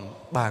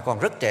bà còn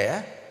rất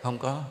trẻ. Không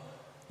có,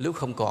 lúc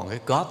không còn cái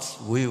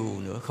God's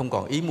will nữa, không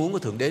còn ý muốn của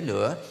Thượng Đế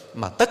nữa,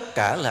 mà tất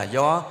cả là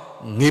do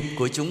nghiệp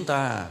của chúng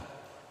ta.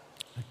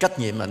 Trách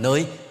nhiệm là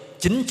nơi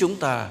chính chúng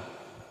ta.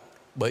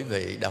 Bởi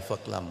vậy đạo Phật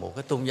là một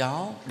cái tôn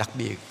giáo đặc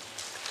biệt,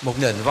 một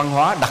nền văn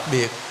hóa đặc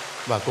biệt,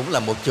 và cũng là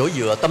một chỗ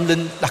dựa tâm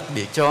linh đặc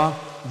biệt cho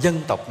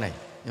dân tộc này.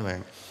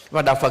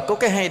 Và đạo Phật có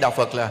cái hay, đạo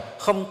Phật là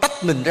không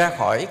tách mình ra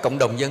khỏi cộng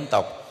đồng dân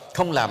tộc,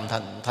 không làm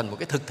thành một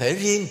cái thực thể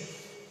riêng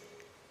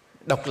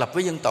độc lập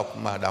với dân tộc,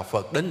 mà đạo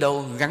Phật đến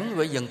đâu gắn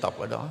với dân tộc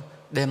ở đó,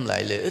 đem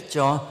lại lợi ích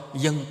cho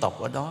dân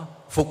tộc ở đó,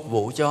 phục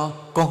vụ cho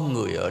con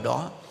người ở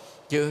đó.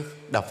 Chứ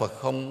đạo Phật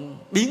không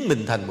biến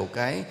mình thành một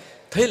cái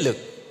thế lực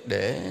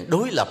để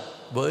đối lập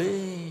với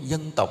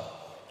dân tộc,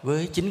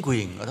 với chính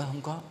quyền ở đó,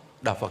 không có.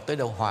 Đạo Phật tới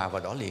đâu hòa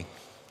vào đó liền.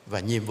 Và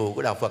nhiệm vụ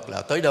của đạo Phật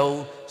là tới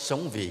đâu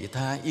sống vị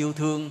tha, yêu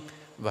thương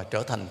và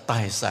trở thành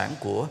tài sản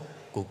của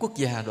quốc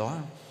gia đó.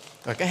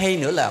 Và cái hay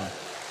nữa là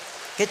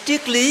cái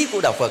triết lý của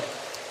đạo Phật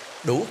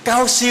đủ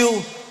cao siêu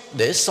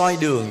để soi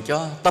đường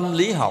cho tâm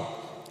lý học,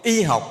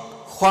 y học,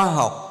 khoa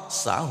học,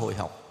 xã hội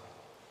học.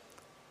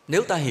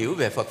 Nếu ta hiểu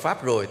về Phật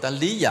Pháp rồi, ta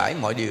lý giải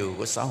mọi điều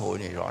của xã hội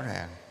này rõ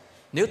ràng.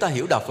 Nếu ta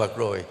hiểu đạo Phật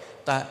rồi,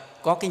 ta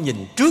có cái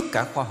nhìn trước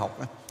cả khoa học.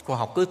 Khoa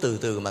học cứ từ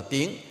từ mà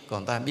tiến,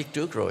 còn ta biết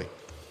trước rồi.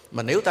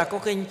 Mà nếu ta có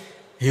cái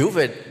hiểu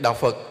về đạo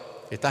Phật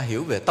thì ta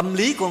hiểu về tâm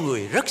lý con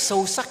người rất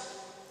sâu sắc,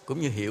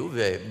 cũng như hiểu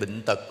về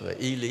bệnh tật và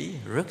y lý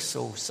rất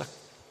sâu sắc.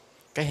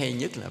 Cái hay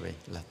nhất là vậy,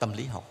 là tâm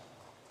lý học.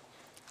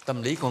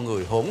 Tâm lý con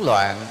người hỗn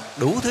loạn,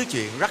 đủ thứ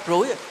chuyện rắc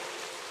rối.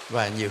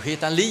 Và nhiều khi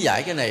ta lý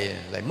giải cái này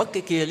lại mất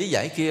cái kia, lý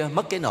giải kia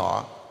mất cái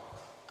nọ.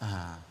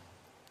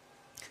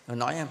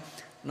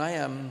 Nói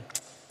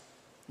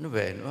nó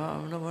về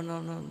nó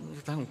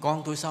thằng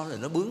con tôi sao là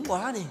nó bướng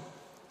quá đi,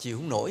 chịu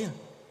không nổi.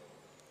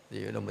 Thì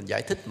rồi mình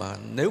giải thích mà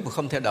nếu mà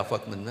không theo đạo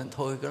Phật mình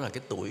thôi, đó là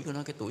cái tuổi của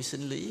nó, cái tuổi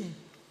sinh lý.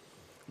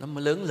 Nó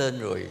mới lớn lên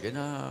rồi cái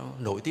nó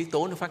nội tiết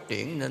tố nó phát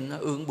triển nên nó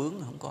ương bướng,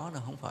 nó không có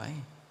đâu, không phải.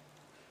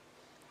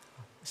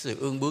 Sự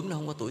ương bướng nó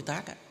không có tuổi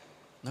tác á,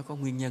 nó có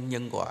nguyên nhân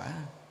nhân quả.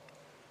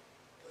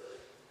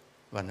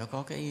 Và nó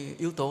có cái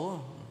yếu tố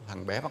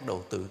thằng bé bắt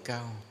đầu tự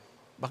cao,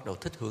 bắt đầu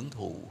thích hưởng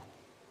thụ.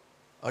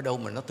 Ở đâu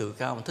mà nó tự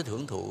cao mà thích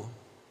hưởng thụ?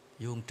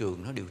 Vô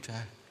trường nó điều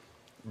tra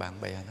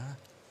bạn bè nó.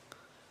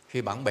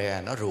 Khi bạn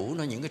bè nó rủ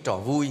nó những cái trò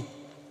vui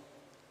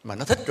mà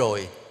nó thích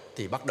rồi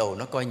thì bắt đầu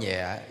nó coi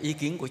nhẹ ý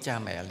kiến của cha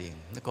mẹ liền,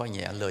 nó coi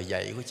nhẹ lời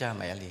dạy của cha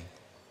mẹ liền.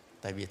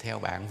 Tại vì theo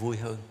bạn vui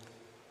hơn.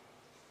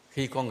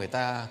 Khi con người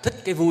ta thích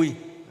cái vui,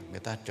 người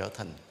ta trở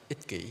thành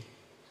ích kỷ.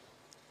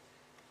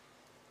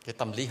 Cái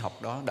tâm lý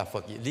học đó Đạo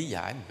Phật lý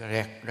giải một cái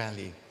rẹt ra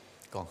liền.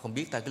 Còn không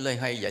biết ta cứ lây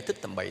hay giải thích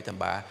tầm bậy tầm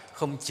bạ,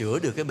 không chữa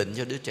được cái bệnh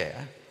cho đứa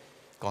trẻ.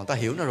 Còn ta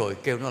hiểu nó rồi,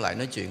 kêu nó lại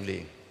nói chuyện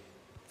liền.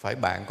 Phải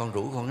bạn con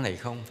rủ con cái này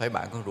không? Phải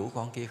bạn con rủ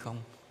con kia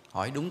không?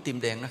 Hỏi đúng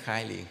tim đen nó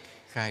khai liền.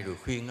 Khai rồi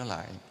khuyên nó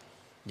lại.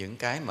 Những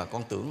cái mà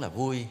con tưởng là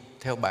vui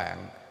theo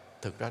bạn,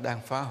 thực ra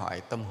đang phá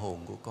hoại tâm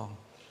hồn của con,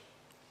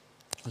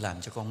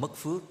 làm cho con mất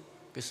phước.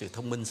 Cái sự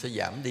thông minh sẽ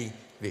giảm đi,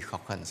 việc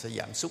học hành sẽ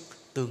giảm sút,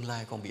 tương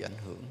lai con bị ảnh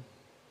hưởng.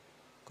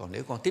 Còn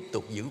nếu con tiếp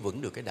tục giữ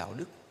vững được cái đạo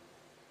đức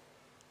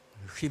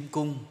khiêm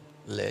cung,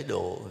 lễ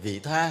độ, vị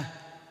tha,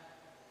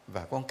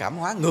 và con cảm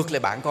hóa ngược lại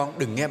bạn con,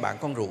 đừng nghe bạn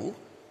con rủ,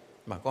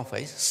 mà con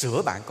phải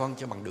sửa bạn con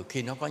cho bằng được.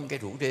 Khi nó có những cái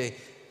rủ rê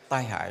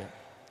tai hại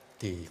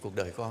thì cuộc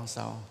đời con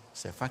sao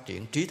sẽ phát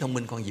triển, trí thông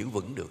minh con giữ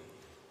vững được.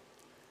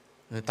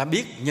 Người ta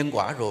biết nhân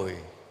quả rồi,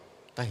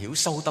 ta hiểu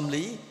sâu tâm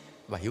lý,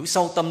 và hiểu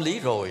sâu tâm lý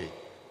rồi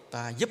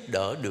ta giúp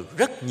đỡ được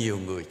rất nhiều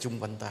người chung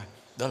quanh ta.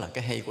 Đó là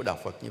cái hay của Đạo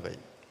Phật như vậy.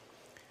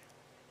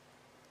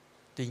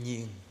 Tuy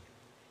nhiên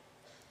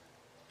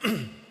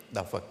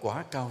Đạo Phật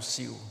quá cao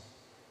siêu,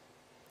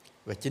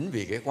 và chính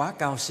vì cái quá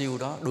cao siêu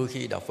đó, đôi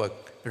khi Đạo Phật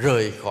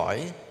rời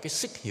khỏi cái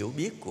sức hiểu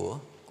biết của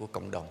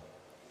cộng đồng,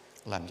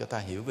 làm cho ta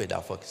hiểu về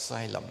Đạo Phật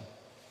sai lầm.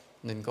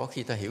 Nên có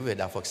khi ta hiểu về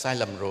Đạo Phật sai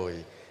lầm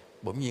rồi,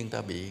 bỗng nhiên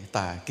ta bị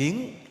tà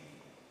kiến,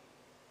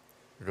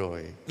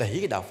 rồi đẩy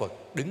cái Đạo Phật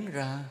đứng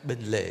ra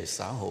bên lề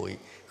xã hội,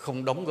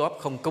 không đóng góp,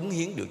 không cống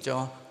hiến được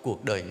cho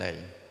cuộc đời này.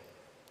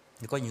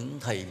 Có những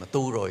thầy mà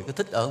tu rồi cứ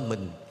thích ở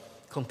mình,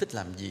 không thích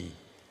làm gì,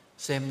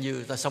 xem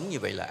như ta sống như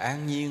vậy là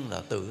an nhiên,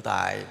 là tự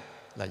tại,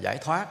 là giải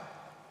thoát.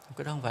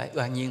 Cái đó không phải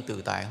an nhiên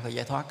tự tại, không phải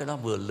giải thoát. Cái đó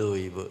vừa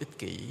lười vừa ích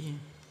kỷ,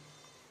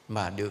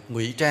 mà được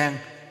ngụy trang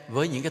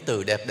với những cái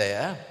từ đẹp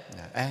đẽ,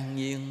 an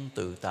nhiên,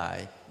 tự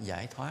tại,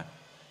 giải thoát.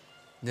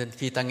 Nên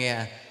khi ta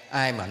nghe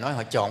ai mà nói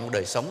họ chọn một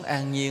đời sống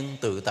an nhiên,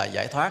 tự tại,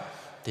 giải thoát,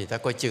 thì ta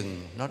coi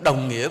chừng nó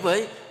đồng nghĩa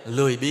với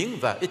lười biếng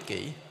và ích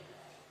kỷ.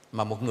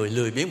 Mà một người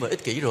lười biếng và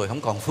ích kỷ rồi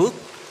không còn phước,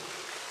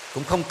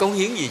 cũng không cống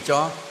hiến gì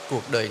cho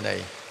cuộc đời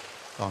này.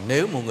 Còn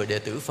nếu một người đệ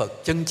tử Phật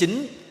chân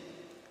chính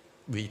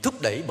bị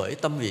thúc đẩy bởi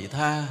tâm vị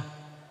tha,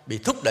 bị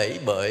thúc đẩy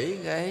bởi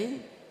cái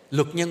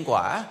luật nhân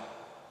quả,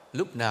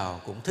 lúc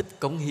nào cũng thích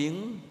cống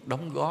hiến,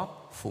 đóng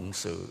góp, phụng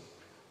sự,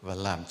 và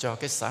làm cho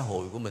cái xã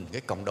hội của mình,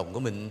 cái cộng đồng của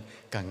mình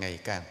càng ngày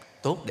càng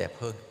tốt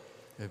đẹp hơn.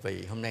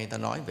 Vì hôm nay ta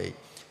nói vậy,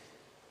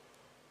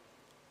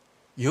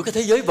 giữa cái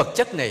thế giới vật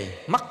chất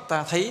này, mắt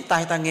ta thấy,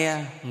 tai ta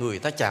nghe, người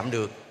ta chạm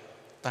được,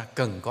 ta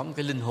cần có một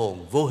cái linh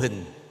hồn vô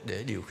hình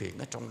để điều khiển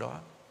nó trong đó.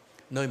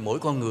 Nơi mỗi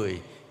con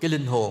người, cái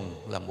linh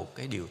hồn là một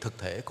cái điều thực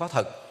thể có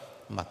thật,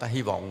 mà ta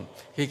hy vọng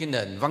khi cái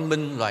nền văn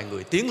minh loài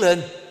người tiến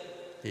lên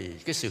thì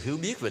cái sự hiểu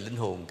biết về linh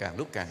hồn càng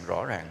lúc càng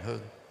rõ ràng hơn.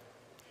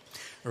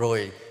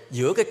 Rồi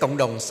giữa cái cộng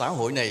đồng xã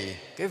hội này,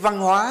 cái văn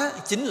hóa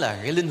chính là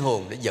cái linh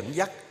hồn để dẫn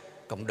dắt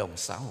cộng đồng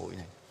xã hội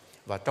này.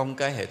 Và trong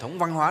cái hệ thống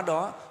văn hóa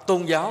đó,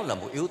 tôn giáo là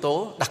một yếu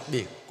tố đặc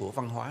biệt của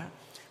văn hóa.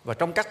 Và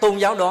trong các tôn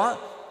giáo đó,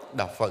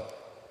 Đạo Phật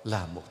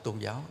là một tôn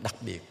giáo đặc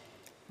biệt,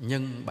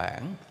 nhân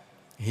bản,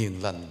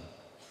 hiền lành,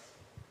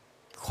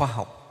 khoa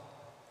học,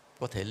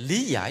 có thể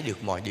lý giải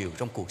được mọi điều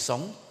trong cuộc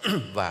sống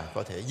và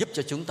có thể giúp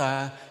cho chúng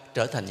ta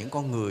trở thành những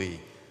con người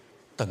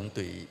tận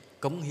tụy,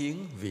 cống hiến,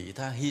 vị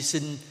tha, hy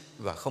sinh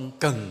và không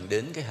cần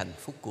đến cái hạnh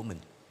phúc của mình.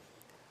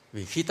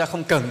 Vì khi ta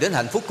không cần đến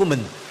hạnh phúc của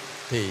mình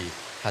thì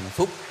hạnh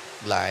phúc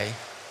lại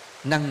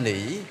năn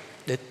nỉ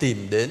để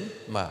tìm đến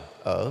mà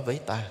ở với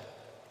ta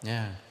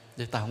nha.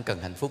 Chứ ta không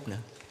cần hạnh phúc nữa,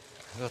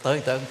 tới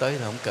ta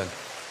không cần.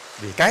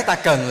 Vì cái ta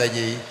cần là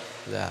gì?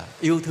 Là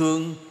yêu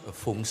thương,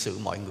 phụng sự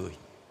mọi người.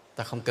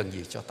 Ta không cần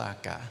gì cho ta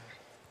cả.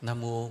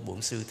 Nam mô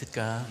Bổn Sư Thích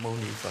Ca Mâu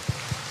Ni Phật.